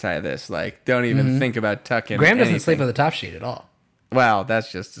super anti this. Like, don't even think about tucking. Graham doesn't sleep with a top sheet at all. Well,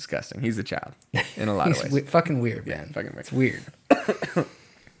 that's just disgusting. He's a child in a lot of ways. Fucking weird, man. Yeah, fucking weird. It's weird.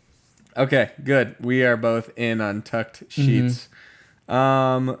 Okay, good. We are both in on tucked sheets.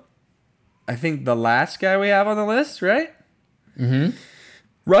 I think the last guy we have on the list, right? Mm-hmm.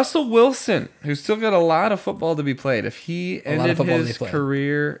 Russell Wilson, who's still got a lot of football to be played. If he ended his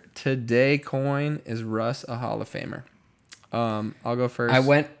career today, Coyne, is Russ a Hall of Famer? I'll go first. I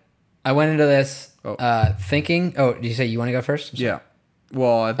went into this thinking. Oh, did you say you want to go first? Yeah.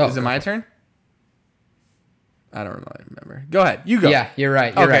 Well, is it my turn? I don't really remember. Go ahead. You go. Yeah, you're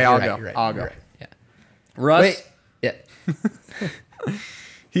right. I'll go. I'll go. Right. Yeah. Russ. Wait. Yeah.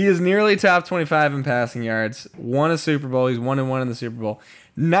 He is nearly top 25 in passing yards. Won a Super Bowl. He's 1-1 in the Super Bowl.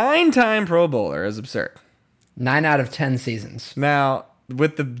 9-time Pro Bowler is absurd. 9 out of 10 seasons. Now,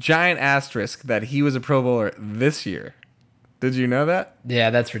 with the giant asterisk that he was a Pro Bowler this year. Did you know that? Yeah,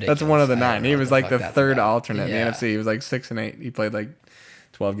 that's ridiculous. That's one of the 9. He was like the third alternate in the NFC. He was like 6-8. He played like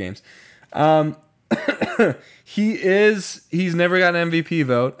 12 games. He's never got an MVP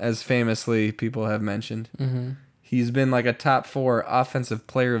vote, as famously people have mentioned. Mm-hmm. He's been like a top 4 offensive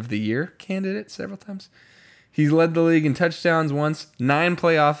player of the year candidate several times. He's led the league in touchdowns once. 9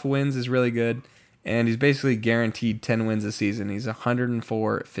 playoff wins is really good. And he's basically guaranteed 10 wins a season. He's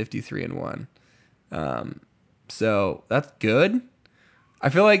 104, 53-1. So that's good. I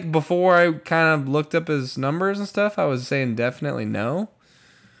feel like before I kind of looked up his numbers and stuff, I was saying definitely no.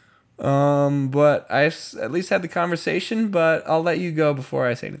 But I at least had the conversation, but I'll let you go before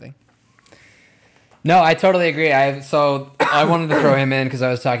I say anything. No, I totally agree. I wanted to throw him in because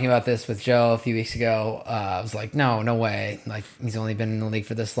I was talking about this with Joe a few weeks ago. I was like, no way. Like, he's only been in the league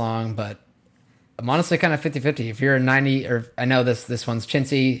for this long, but I'm honestly kind of 50-50. If you're a 90, or I know this one's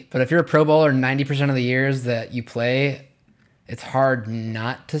chintzy, but if you're a Pro Bowler 90% of the years that you play, it's hard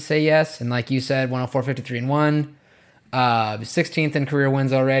not to say yes. And like you said, 104, 53-1, 16th in career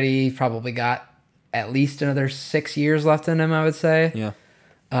wins already. Probably got at least another 6 years left in him, I would say. Yeah.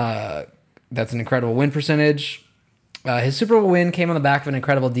 That's an incredible win percentage. His Super Bowl win came on the back of an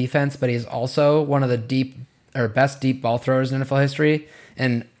incredible defense, but he's also one of the best deep ball throwers in NFL history.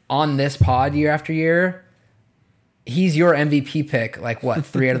 And on this pod year after year, he's your MVP pick. Like what,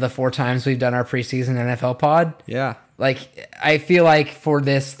 3 out of the 4 times we've done our preseason NFL pod? Yeah. Like I feel like for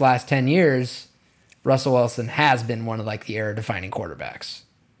this last 10 years, Russell Wilson has been one of like the era defining quarterbacks.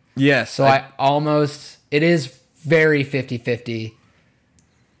 Yes. So it is very 50-50.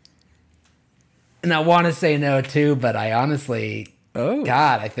 And I want to say no too, but I honestly,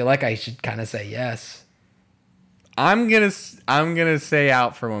 God, I feel like I should kind of say yes. I'm gonna say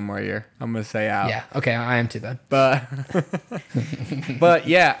out for one more year. I'm gonna say out. Yeah. Okay, I am too then. But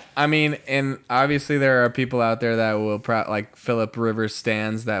yeah, I mean, and obviously there are people out there that will like Phillip Rivers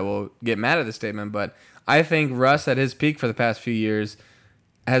stands that will get mad at the statement. But I think Russ at his peak for the past few years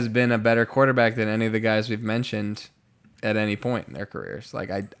has been a better quarterback than any of the guys we've mentioned at any point in their careers.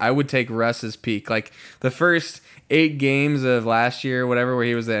 Like I would take Russ's peak. Like the first 8 games of last year, whatever, where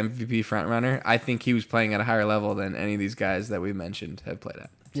he was the MVP frontrunner, I think he was playing at a higher level than any of these guys that we mentioned have played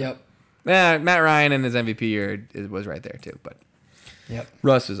at. Yep. Yeah, Matt Ryan in his MVP year was right there too, but yep.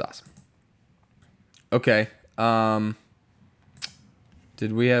 Russ is awesome. Okay.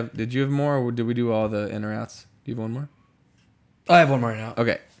 Did you have more, or did we do all the in or outs? Do you have one more? I have one more now.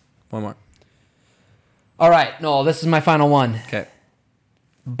 Okay. One more. All right, Noel, this is my final one. Okay.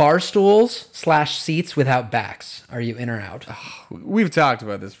 Bar stools / seats without backs. Are you in or out? We've talked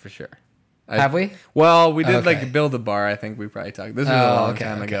about this for sure. Have we? Well, we did like build a bar. I think we probably talked. This was a long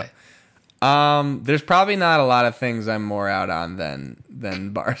time ago. There's probably not a lot of things I'm more out on than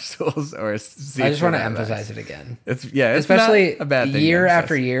bar stools or seats. I just want to emphasize it again. It's especially not a bad thing year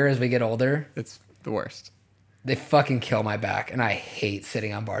after year as we get older. It's the worst. They fucking kill my back, and I hate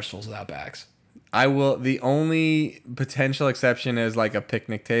sitting on bar stools without backs. The only potential exception is like a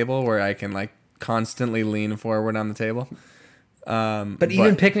picnic table where I can like constantly lean forward on the table. But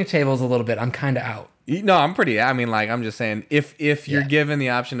even picnic tables a little bit, I'm kind of out. No, I'm just saying if you're given the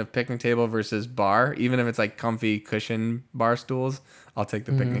option of picnic table versus bar, even if it's like comfy cushion bar stools, I'll take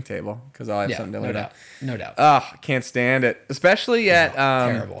the picnic table because I'll have something to lean on. No doubt. Oh, I can't stand it. Especially at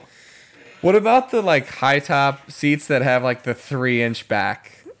terrible. What about the like high top seats that have like the 3-inch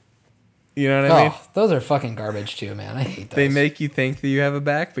back? You know what I mean? Those are fucking garbage too, man. I hate those. They make you think that you have a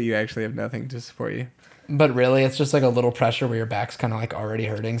back, but you actually have nothing to support you. But really, it's just like a little pressure where your back's kind of like already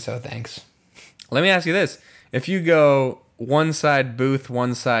hurting, so thanks. Let me ask you this. If you go one side booth,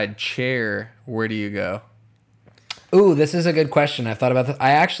 one side chair, where do you go? Ooh, this is a good question. I've thought about this.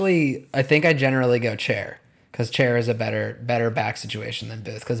 I think I generally go chair because chair is a better back situation than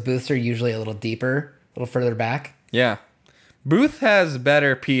booth because booths are usually a little deeper, a little further back. Yeah. Booth has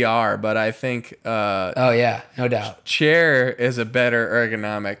better PR, but I think... oh, yeah. No doubt. Chair is a better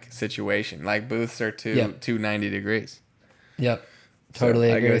ergonomic situation. Like, booths are 290 degrees. Yep.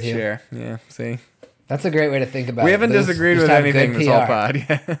 Totally agree with you. Chair. Yeah, see? That's a great way to think about it. We haven't disagreed with anything this whole pod.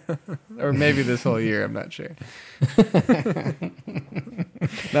 Yeah. Or maybe this whole year. I'm not sure.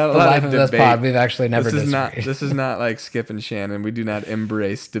 Not a lot of debate. This pod, we've actually never disagreed. This is not like Skip and Shannon. We do not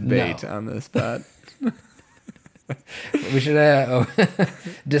embrace debate on this pod. We should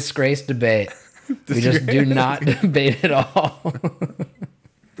disgrace debate. We just do not debate at all.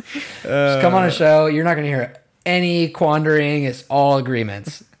 Just come on a show. You're not going to hear any quandering. It's all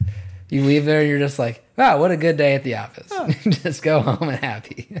agreements. You leave there and you're just like, wow, what a good day at the office. Oh. Just go home and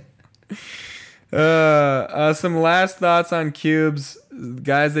happy. Some last thoughts on cubes.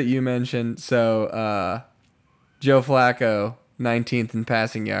 Guys that you mentioned. So Joe Flacco, 19th in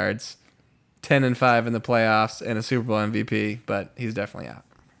passing yards. 10-5 in the playoffs and a Super Bowl MVP, but he's definitely out.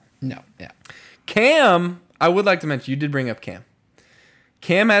 No, yeah. Cam, I would like to mention, you did bring up Cam.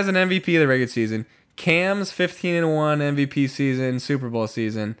 Cam has an MVP of the regular season. Cam's 15-1 MVP season, Super Bowl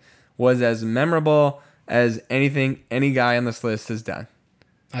season, was as memorable as anything any guy on this list has done.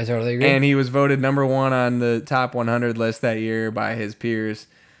 I totally agree. And he was voted number 1 on the top 100 list that year by his peers.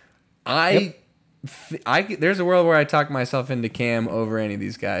 There's a world where I talk myself into Cam over any of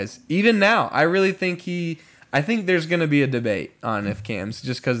these guys. Even now, I really think I think there's going to be a debate on if Cam's,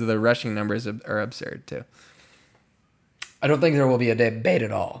 just because of the rushing numbers are absurd too. I don't think there will be a debate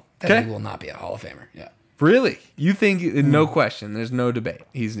at all that he will not be a Hall of Famer. Yeah. Really? You think, no question, there's no debate.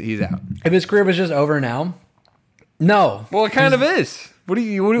 He's out. If his career was just over now, no. Well, it kind of is. What was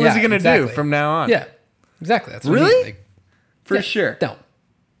he going to do from now on? Yeah, exactly. That's what really? For sure. Don't.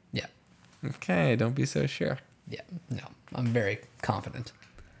 Okay, don't be so sure. Yeah, no, I'm very confident.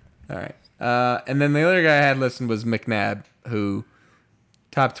 All right. And then the other guy I had listed was McNabb, who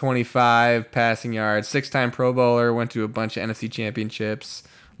top 25 passing yards, 6-time Pro Bowler, went to a bunch of NFC championships,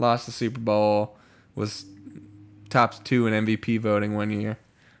 lost the Super Bowl, was top 2 in MVP voting one year.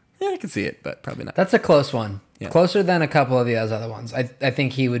 Yeah, I can see it, but probably not. That's a close one. Yeah. Closer than a couple of the other ones. I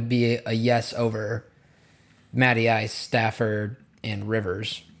think he would be a yes over Matty Ice, Stafford, and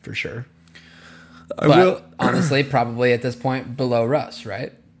Rivers for sure. Honestly, probably at this point below Russ,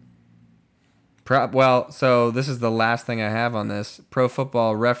 right? So this is the last thing I have on this. Pro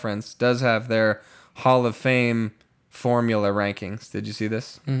Football Reference does have their Hall of Fame formula rankings. Did you see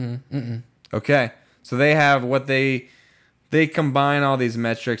this? Mm-hmm. Okay. So they have what they combine all these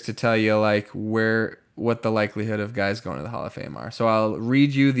metrics to tell you like what the likelihood of guys going to the Hall of Fame are. So I'll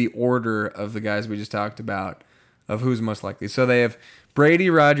read you the order of the guys we just talked about of who's most likely. So they have Brady,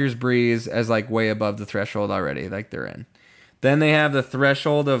 Rodgers, Breeze as like way above the threshold already, like they're in. Then they have the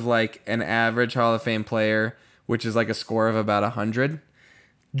threshold of like an average Hall of Fame player, which is like a score of about 100.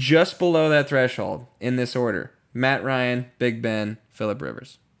 Just below that threshold, in this order, Matt Ryan, Big Ben, Phillip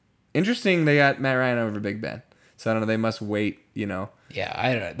Rivers. Interesting, they got Matt Ryan over Big Ben. So I don't know, they must wait, Yeah,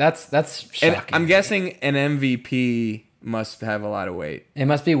 I don't know. That's shocking. And I'm guessing an MVP must have a lot of weight. It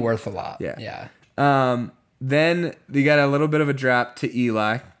must be worth a lot. Yeah. Then you got a little bit of a drop to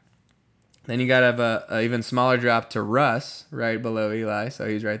Eli. Then you got to have a even smaller drop to Russ, right below Eli, so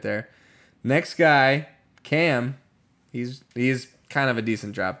he's right there. Next guy, Cam, he's kind of a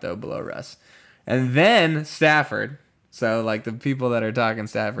decent drop, though, below Russ. And then Stafford. So, like, the people that are talking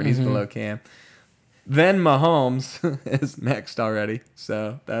Stafford, he's below Cam. Then Mahomes is next already.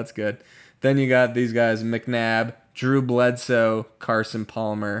 So, that's good. Then you got these guys, McNabb, Drew Bledsoe, Carson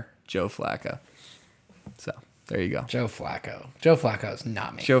Palmer, Joe Flacco. So, there you go. Joe Flacco. Joe Flacco is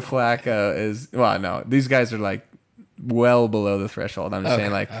not me. Joe Flacco is... Well, no. These guys are, like, well below the threshold. I'm just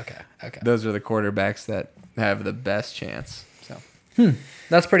saying, like, those are the quarterbacks that have the best chance. So,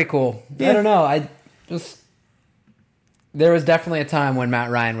 That's pretty cool. Yeah. I don't know. There was definitely a time when Matt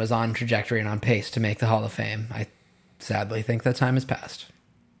Ryan was on trajectory and on pace to make the Hall of Fame. I sadly think that time has passed.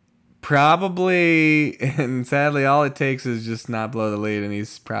 Probably, and sadly, all it takes is just not blow the lead, and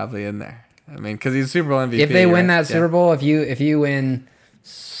he's probably in there. I mean, because he's Super Bowl MVP. If they win that Super Bowl, if you win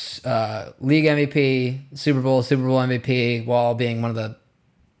league MVP, Super Bowl MVP, while being one of the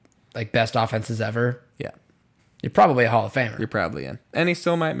like best offenses ever, you're probably a Hall of Famer. You're probably in, and he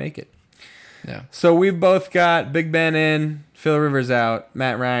still might make it. Yeah. So we've both got Big Ben in, Phil Rivers out,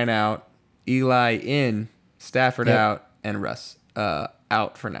 Matt Ryan out, Eli in, Stafford out, and Russ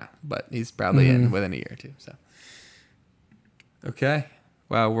out for now. But he's probably in within a year or two. So, okay.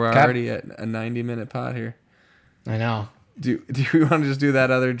 Wow, we're already at a 90-minute pod here. I know. Do we want to just do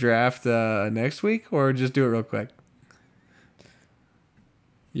that other draft next week, or just do it real quick?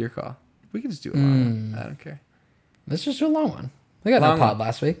 Your call. We can just do a long one. I don't care. Let's just do a long one. We got no pod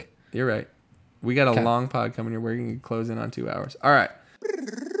last week. You're right. We got a long pod coming here. We're going to close in on 2 hours. All right.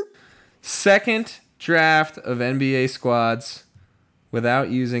 Second draft of NBA squads without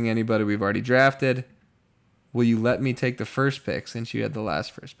using anybody we've already drafted. Will you let me take the first pick since you had the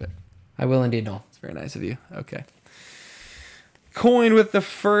last first pick? I will indeed, Noel. It's very nice of you. Okay. Coyne with the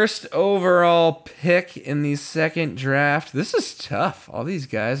first overall pick in the second draft. This is tough. All these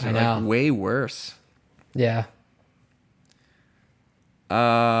guys are like way worse. Yeah.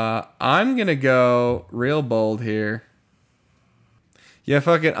 I'm going to go real bold here. Yeah,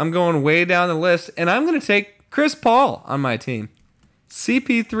 fuck it. I'm going way down the list, and I'm going to take Chris Paul on my team.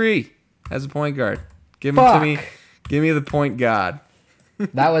 CP3 as a point guard. Give him to me. Give me the point god.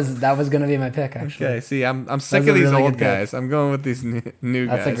 That was going to be my pick, actually. Okay, see, I'm sick of these old guys. I'm going with these new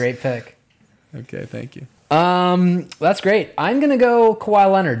guys. That's a great pick. Okay, thank you. That's great. I'm gonna go Kawhi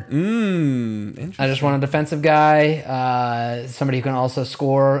Leonard. Interesting. I just want a defensive guy, somebody who can also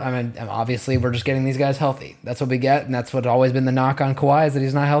score. I mean, obviously, we're just getting these guys healthy. That's what we get, and that's what's always been the knock on Kawhi is that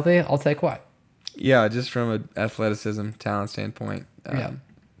he's not healthy. I'll take Kawhi. Yeah, just from an athleticism, talent standpoint,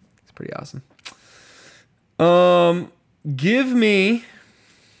 it's pretty awesome. Give me.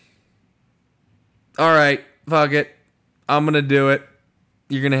 All right, fuck it. I'm gonna do it.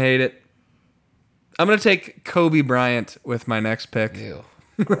 You're gonna hate it. I'm going to take Kobe Bryant with my next pick. Ew.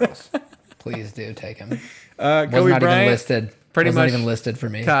 Gross. Please do take him. Kobe was not Bryant, even listed. Pretty was much not even listed for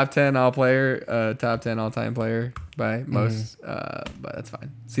me. Top 10 all-player, top 10 all-time player by most, but that's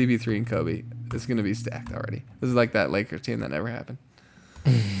fine. CB3 and Kobe. It's going to be stacked already. This is like that Lakers team that never happened.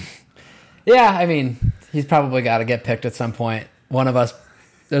 Yeah, I mean, he's probably got to get picked at some point. One of us,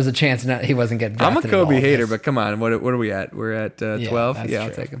 there's a chance he wasn't getting drafted. I'm a Kobe hater, but come on. What are we at? We're at 12? Yeah,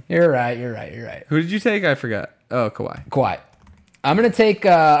 I'll take him. You're right. Who did you take? I forgot. Oh, Kawhi. Kawhi. I'm gonna take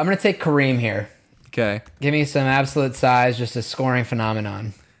Kareem here. Okay. Give me some absolute size, just a scoring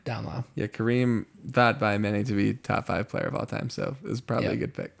phenomenon down low. Yeah, Kareem thought by many to be top 5 player of all time, so it was probably a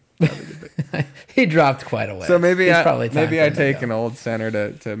good pick. He dropped quite a way. So maybe I take an old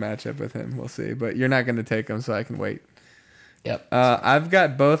center to match up with him. We'll see. But you're not going to take him, so I can wait. Yep. I've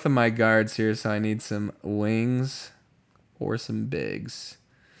got both of my guards here, so I need some wings or some bigs.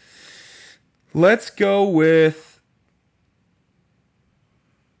 Let's go with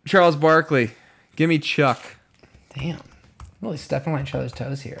Charles Barkley. Give me Chuck. Damn. Really stepping on each other's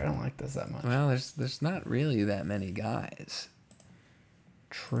toes here. I don't like this that much. Well, there's not really that many guys.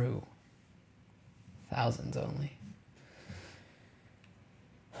 True. Thousands only.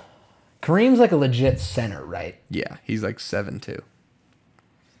 Kareem's like a legit center, right? Yeah, he's like 7'2".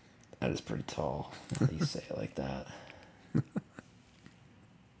 That is pretty tall. How do you say it like that?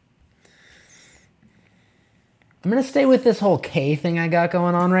 I'm going to stay with this whole K thing I got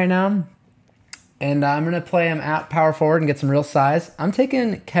going on right now. And I'm going to play him at power forward and get some real size. I'm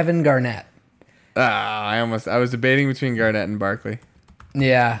taking Kevin Garnett. I was debating between Garnett and Barkley.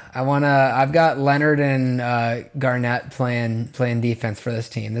 Yeah, I've got Leonard and Garnett playing defense for this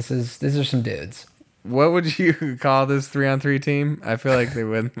team. These are some dudes. What would you call this 3-on-3 team? I feel like they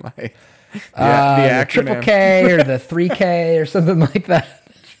wouldn't like the acronym. Triple K or the 3K or something like that.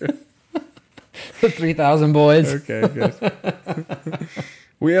 The 3,000 boys. Okay, good.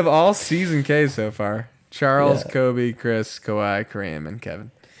 We have all season K so far. Charles, Kobe, Chris, Kawhi, Kareem, and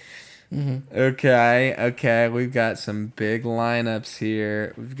Kevin. Mm-hmm. Okay. We've got some big lineups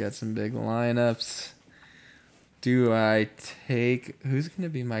here. Do I take who's gonna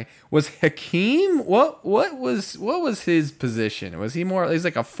be my? Was Hakeem? What was his position? Was he more? He's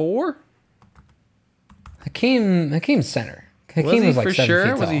like a 4. Hakeem's center. Hakeem was like for 7 sure? feet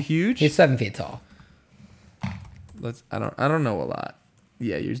tall. Was he huge? He's 7 feet tall. I don't know a lot.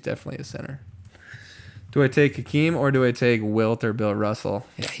 Yeah, he's definitely a center. Do I take Hakeem or do I take Wilt or Bill Russell?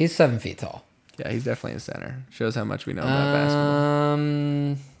 Yeah, he's 7 feet tall. Yeah, he's definitely a center. Shows how much we know about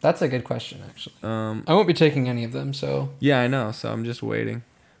basketball. That's a good question, actually. I won't be taking any of them, so. Yeah, I know. So I'm just waiting.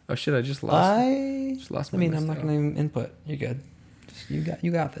 Oh shit! I just lost. I'm not going to input. You're good.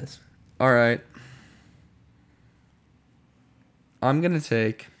 You got this. All right. I'm gonna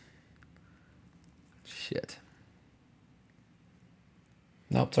take. Shit.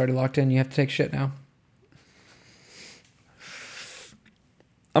 Nope, it's already locked in. You have to take shit now.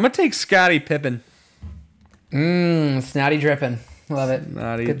 I'm gonna take Scottie Pippen. Snotty dripping. Love it.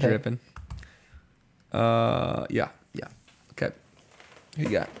 Snotty dripping. Yeah. Okay. Who you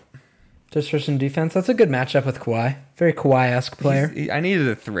got? Just for some defense. That's a good matchup with Kawhi. Very Kawhi-esque player. I needed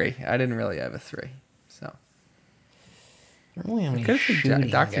a 3. I didn't really have a 3, so.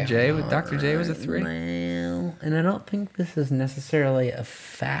 Dr. J was a 3. Well, and I don't think this is necessarily a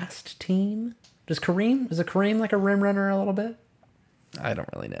fast team. Is Kareem like a rim runner a little bit? I don't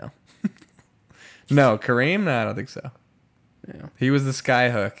really know. No, Kareem? No, I don't think so. Yeah. He was the sky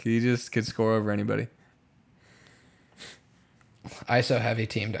hook. He just could score over anybody. ISO heavy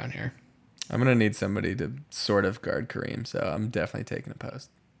team down here. I'm going to need somebody to sort of guard Kareem, so I'm definitely taking a post.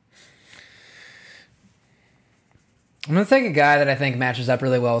 I'm going to take a guy that I think matches up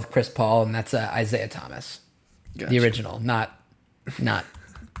really well with Chris Paul, and that's Isaiah Thomas. Gotcha. The original, not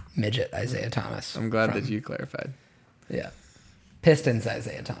midget Isaiah Thomas. I'm glad that you clarified. Yeah. Pistons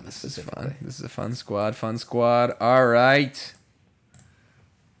Isaiah Thomas specifically. This is a fun squad. All right.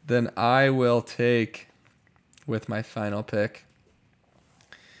 Then I will take, with my final pick,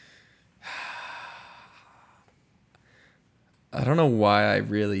 I don't know why I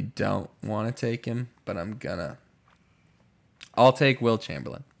really don't want to take him, but I'll take Wilt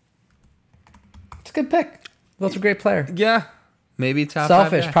Chamberlain. It's a good pick. Wilt's a great player. Yeah. Maybe top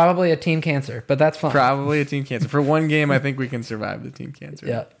Selfish, 5 guy. probably a team cancer, but that's fine. Probably a team cancer. For one game, I think we can survive the team cancer.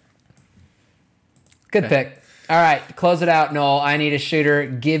 Yeah. Good pick. All right, close it out, Knoll. I need a shooter.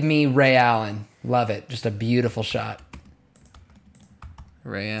 Give me Ray Allen. Love it. Just a beautiful shot.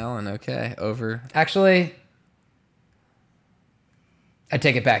 Ray Allen, okay. Over. Actually, I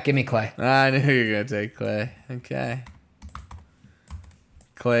take it back. Give me Clay. I knew you were going to take Clay. Okay.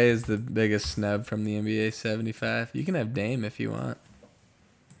 Clay is the biggest snub from the NBA 75. You can have Dame if you want.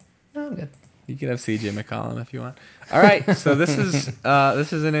 No, I'm good. You can have CJ McCollum if you want. All right, so this is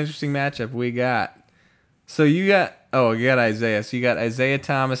an interesting matchup. You got Isaiah. So you got Isaiah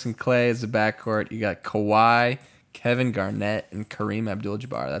Thomas and Clay as the backcourt. You got Kawhi, Kevin Garnett, and Kareem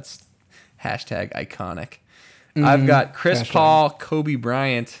Abdul-Jabbar. That's #iconic. Mm-hmm. I've got Chris Paul, Kobe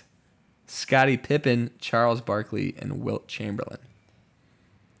Bryant, Scottie Pippen, Charles Barkley, and Wilt Chamberlain.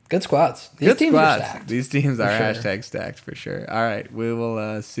 Good squads. These teams are stacked. These teams are #stacked for sure. All right, we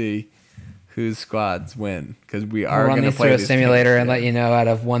will see whose squads win because we are going to play through a simulator and let you know out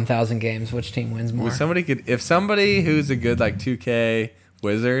of 1,000 games which team wins more. If somebody who's a good 2K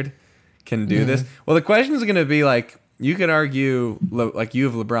wizard can do this. Well, the question is going to be you could argue you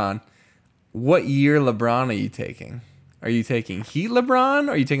have LeBron. What year LeBron are you taking? Are you taking Heat LeBron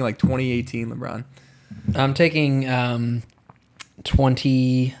or are you taking 2018 LeBron? I'm taking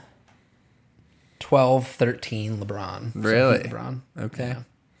 2012-13 LeBron. Really? LeBron. Okay. Yeah.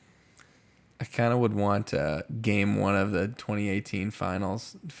 I kind of would want game 1 of the 2018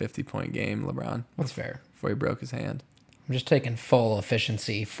 finals, 50-point game LeBron. That's fair. Before he broke his hand. I'm just taking full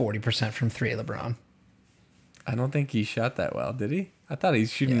efficiency, 40% from 3 LeBron. I don't think he shot that well, did he? I thought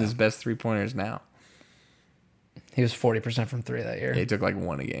he's shooting his best 3-pointers now. He was 40% from 3 that year. Yeah, he took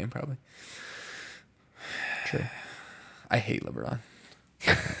 1 a game probably. True. I hate LeBron.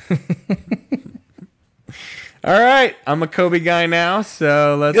 All right, I'm a Kobe guy now,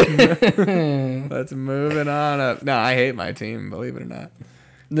 so let's move it on up. No, I hate my team, believe it or not.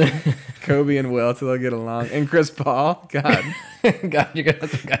 Kobe and Wilt, they'll get along, and Chris Paul. God, you're gonna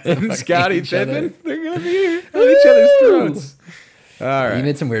have some guys and Scottie Pippen. They're gonna be at each other's throats. All right, you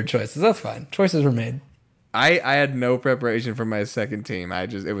made some weird choices. That's fine. Choices were made. I had no preparation for my second team.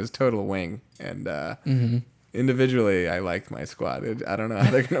 It was total wing, and individually, I like my squad. I don't know how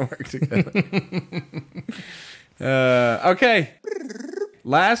they're gonna work together. Okay.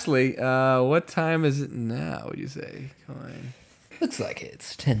 lastly, what time is it now, would you say, Coyne? Looks like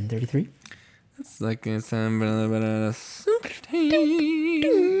it's 10:33. It's like it's time.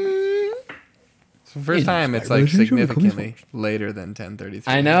 So first time it's like significantly later than 10:33.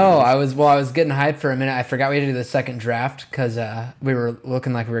 I know. I was getting hyped for a minute. I forgot we had to do the second draft because we were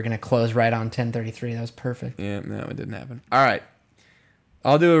looking like we were going to close right on 10:33. That was perfect. Yeah, no, it didn't happen. All right.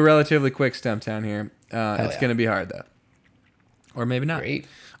 I'll do a relatively quick stump town here. It's going to be hard, though. Or maybe not. Great.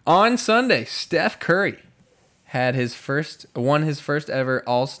 On Sunday, Steph Curry won his first ever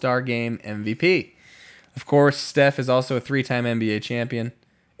All-Star Game MVP. Of course, Steph is also a 3-time NBA champion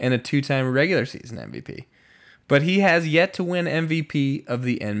and a 2-time regular season MVP. But he has yet to win MVP of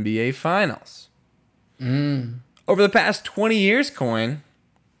the NBA Finals. Over the past 20 years, Coyne,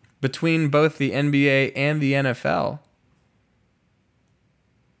 between both the NBA and the NFL,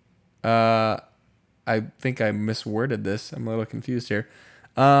 I think I misworded this. I'm a little confused here.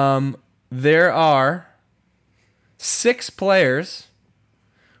 There are 6 players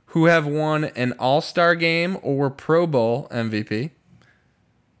who have won an All-Star Game or Pro Bowl MVP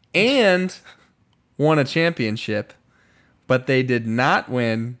and won a championship, but they did not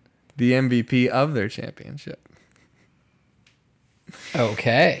win the MVP of their championship.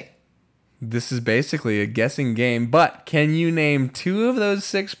 Okay. This is basically a guessing game, but can you name 2 of those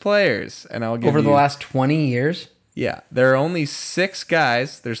 6 players? And I'll give over the last 20 years. Yeah, there are only 6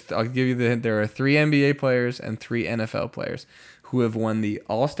 guys. I'll give you the hint. There are 3 NBA players and 3 NFL players who have won the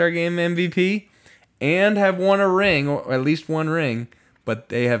All-Star Game MVP and have won a ring, or at least one ring, but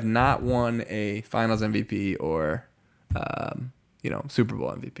they have not won a Finals MVP or, Super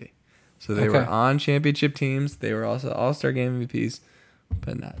Bowl MVP. So they were on championship teams. They were also All-Star Game MVPs,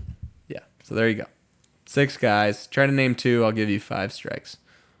 but not. Yeah. So there you go. 6 guys. Try to name 2. I'll give you 5 strikes.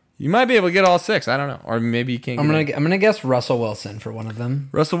 You might be able to get all 6. I don't know. Or maybe you can't. I'm gonna guess Russell Wilson for one of them.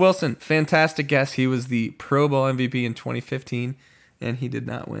 Russell Wilson. Fantastic guess. He was the Pro Bowl MVP in 2015, and he did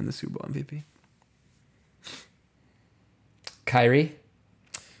not win the Super Bowl MVP. Kyrie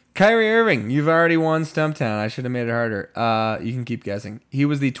Irving. You've already won Stumptown. I should have made it harder. You can keep guessing. He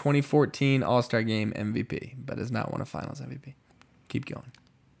was the 2014 All-Star Game MVP, but has not won a Finals MVP. Keep going.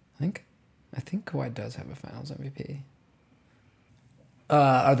 I think Kawhi does have a Finals MVP.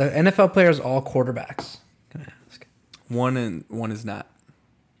 Are the NFL players all quarterbacks? Can I ask? One is not.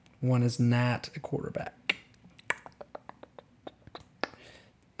 One is not a quarterback.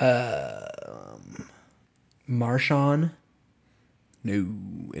 Marshawn? No,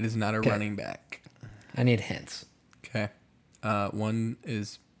 it is not a running back. I need hints. Okay. One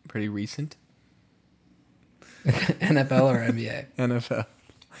is pretty recent. NFL or NBA? NFL.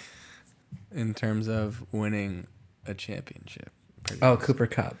 In terms of winning a championship. Cooper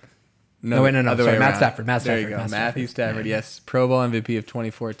Kupp. No, sorry, Matt Stafford. There you go. Matthew Stafford, yes. Pro Bowl MVP of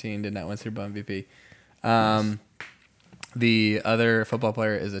 2014, did not win Super Bowl MVP. The other football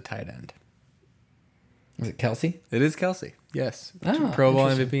player is a tight end. Is it Kelsey? It is Kelsey, yes. Pro Bowl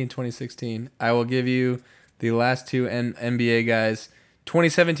MVP in 2016. I will give you the last 2 NBA guys.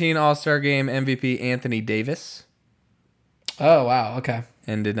 2017 All-Star Game MVP MVP Davis. Oh, wow. Okay.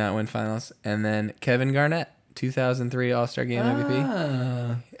 And did not win finals. And then Kevin Garnett, 2003 All-Star Game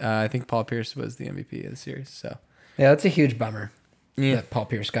MVP. I think Paul Pierce was the MVP of the series. So yeah, that's a huge bummer that Paul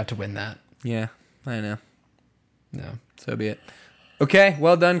Pierce got to win that. Yeah, I know. No. So be it. Okay,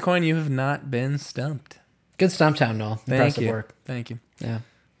 well done, Coyne. You have not been stumped. Good stump town, Noel. Impressive work. Thank you. Yeah.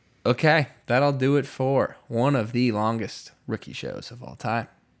 Okay, that'll do it for one of the longest rookie shows of all time.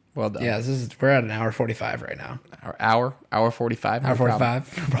 Well done. Yeah, we're at an hour 45 right now. Hour 45. Hour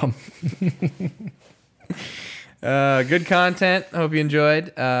 45. No problem. Good content. I hope you enjoyed.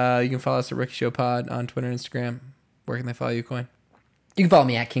 You can follow us at Rookie Show Pod on Twitter and Instagram. Where can they follow you, Coyne? You can follow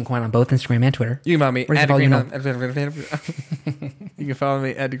me at King Coyne on both Instagram and Twitter. You can follow me at You can follow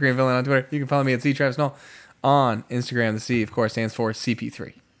me at DeGreenVillain on Twitter. You can follow me at CTravisNoll on Instagram. The C, of course, stands for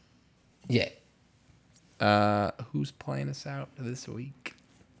CP3. Yeah. Who's playing us out this week?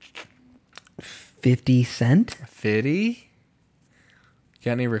 50 Cent? Fitty?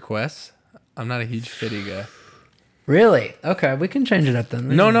 Got any requests? I'm not a huge Fitty guy. Really? Okay, we can change it up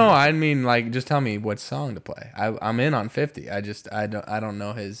then. No, I mean, like, just tell me what song to play. I'm in on 50. I don't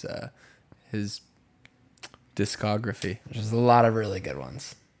know his discography. There's a lot of really good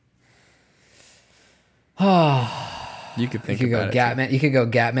ones. You could think about it. Gatman. You could go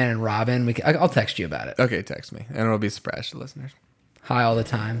Gatman and Robin. I'll text you about it. Okay, text me, and it'll be a surprise to listeners. High all the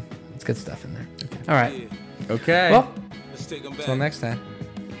time. It's good stuff in there. Okay. All right. Okay. Well, until next time.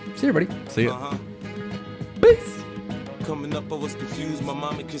 See you, buddy. See you. Peace. coming up, I was confused. My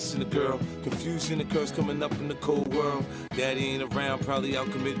mama kissing a girl. Confusion occurs coming up in the cold world. Daddy ain't around, probably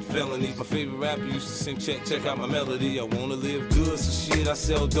out committing felonies. My favorite rapper used to sing, check out my melody. I wanna live good, so shit, I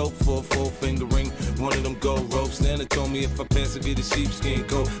sell dope for a 4-finger ring. One of them gold ropes. Nana told me if I pass, I get a sheepskin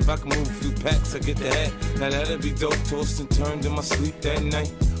coat. If I can move a few packs, I get the hat. Now that'd be dope. Tossed and turned in my sleep that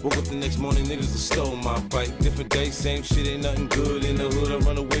night. Woke up the next morning, niggas have stole my bike. Different day, same shit, ain't nothing good in the hood. I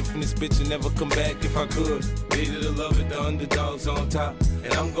run away from this bitch and never come back if I could. Hated to love it, the underdogs on top.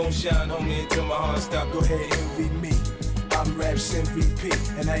 And I'm gon' shine, homie, until my heart stop. Go ahead, envy me. I'm Raps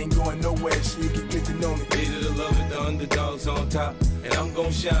MVP, and I ain't going nowhere, so you can get to know me. Hated to love it, the underdogs on top. And I'm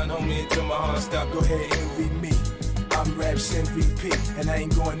gon' shine, homie, until my heart stop. Go ahead, envy me. I'm Raps MVP, and I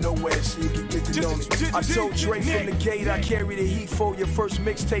ain't going nowhere, so you can get to know me. I told Dre from the gate, I carry the heat for you. First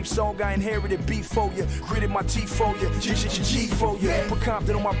mixtape song, I inherited beef for you. Gritted my teeth for you, G for you. Put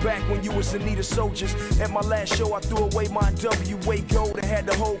Compton on my back when you was in need of soldiers. At my last show, I threw away my WA gold and had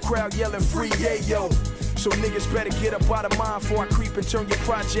the whole crowd yelling free yayo. So niggas better get up out of mine before I creep and turn your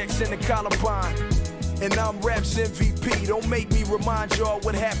projects into Columbine. And I'm Raps MVP, don't make me remind y'all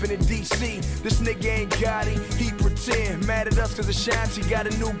what happened in DC. This nigga ain't got it, he pretend. Mad at us cause Ashanti got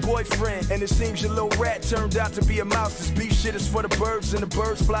a new boyfriend. And it seems your little rat turned out to be a mouse. This beef shit is for the birds and the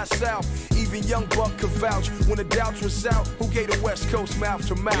birds fly south. Even Young Buck could vouch when the doubts was out. Who gave the West Coast mouth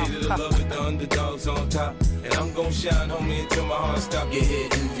to mouth? Hated to love it, the underdogs on top. And I'm gon' shine, homie, until my heart stop. Yeah,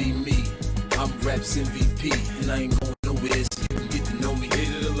 envy me. I'm Raps MVP, and I ain't going nowhere, so you can get to know me.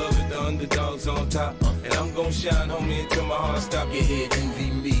 Hated to love it, the underdogs on top. And I'm gon' shine, homie, until my heart stop. Yeah,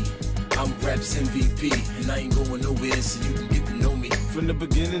 envy me. I'm Raps MVP, and I ain't going nowhere, so you can get to know me. From the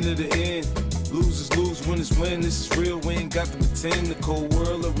beginning to the end, losers lose, winners win. This is real, we ain't got to pretend. The cold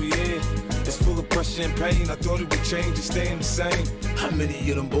world that we in, it's full of pressure and pain. I thought it would change, it's staying the same. How many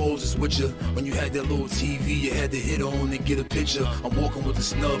of them balls is with you? When you had that little TV, you had to hit on and get a picture. I'm walking with a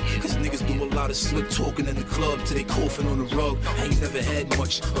snub, cause niggas do a lot of slick talking in the club till they coughing on the rug. I ain't never had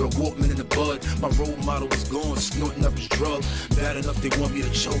much, but a Walkman in the bud. My role model was gone, snorting up his drug. Bad enough they want me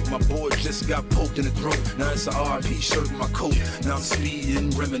to choke. My boy just got poked in the throat. Now it's a RP shirt in my coat. Now I'm speeding,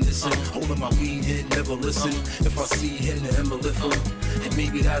 reminiscing, holding my weed in, never listen. If I see him, then I'ma lift him. And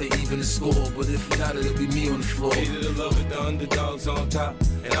maybe that'll even the score, but if not, it'll be me on the floor. Hated to love it, the underdogs on top.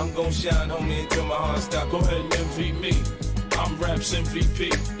 And I'm gon' shine, homie, until my heart stop. Go ahead and envy me. I'm Raps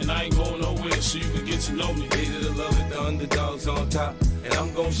MVP, and I ain't going nowhere, so you can get to know me. Hated to love it, the underdogs on top. And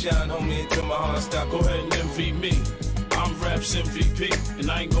I'm gon' shine, homie, until my heart stop. Go ahead and envy me. I'm Raps MVP,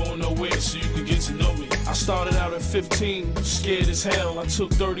 and I ain't going nowhere, so you can get to know me. I started out at 15, scared as hell. I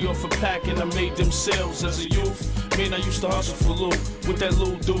took 30 off a pack and I made them sales as a youth. Man, I used to hustle for loot with that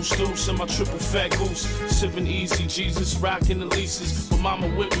little deuce and my triple fat goose. Sipping easy, Jesus, rocking the leases. But mama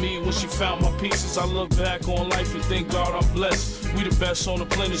with me when she found my pieces. I look back on life and thank God I'm blessed. We the best on the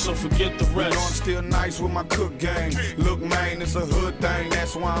planet, so forget the rest. You know I'm still nice with my cook game. Look, man, it's a hood thing.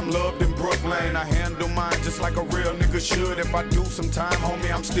 That's why I'm loved in Brooklyn. I handle mine just like a real nigga should. If I do some time,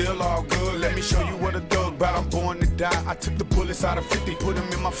 homie, I'm still all good. Let me show you what a thug bout. I'm born to die. I took the bullets out of 50, put them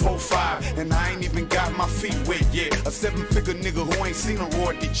in my 4-5. And I ain't even got my feet wet yet. A 7-figure nigga who ain't seen a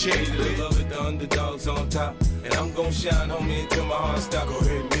royalty check. Hated to love it, the underdogs on top. And I'm gon' shine, homie, until my heart stop. Go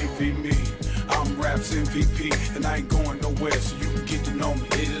ahead and envy me. I'm Raps MVP, and I ain't going nowhere, so you can get to know me.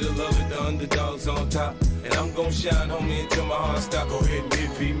 Hated to love it, the underdogs on top. And I'm gon' shine, homie, until my heart stop. Go ahead and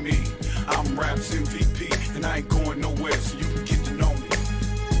envy me. I'm Raps MVP, and I ain't going nowhere, so you can get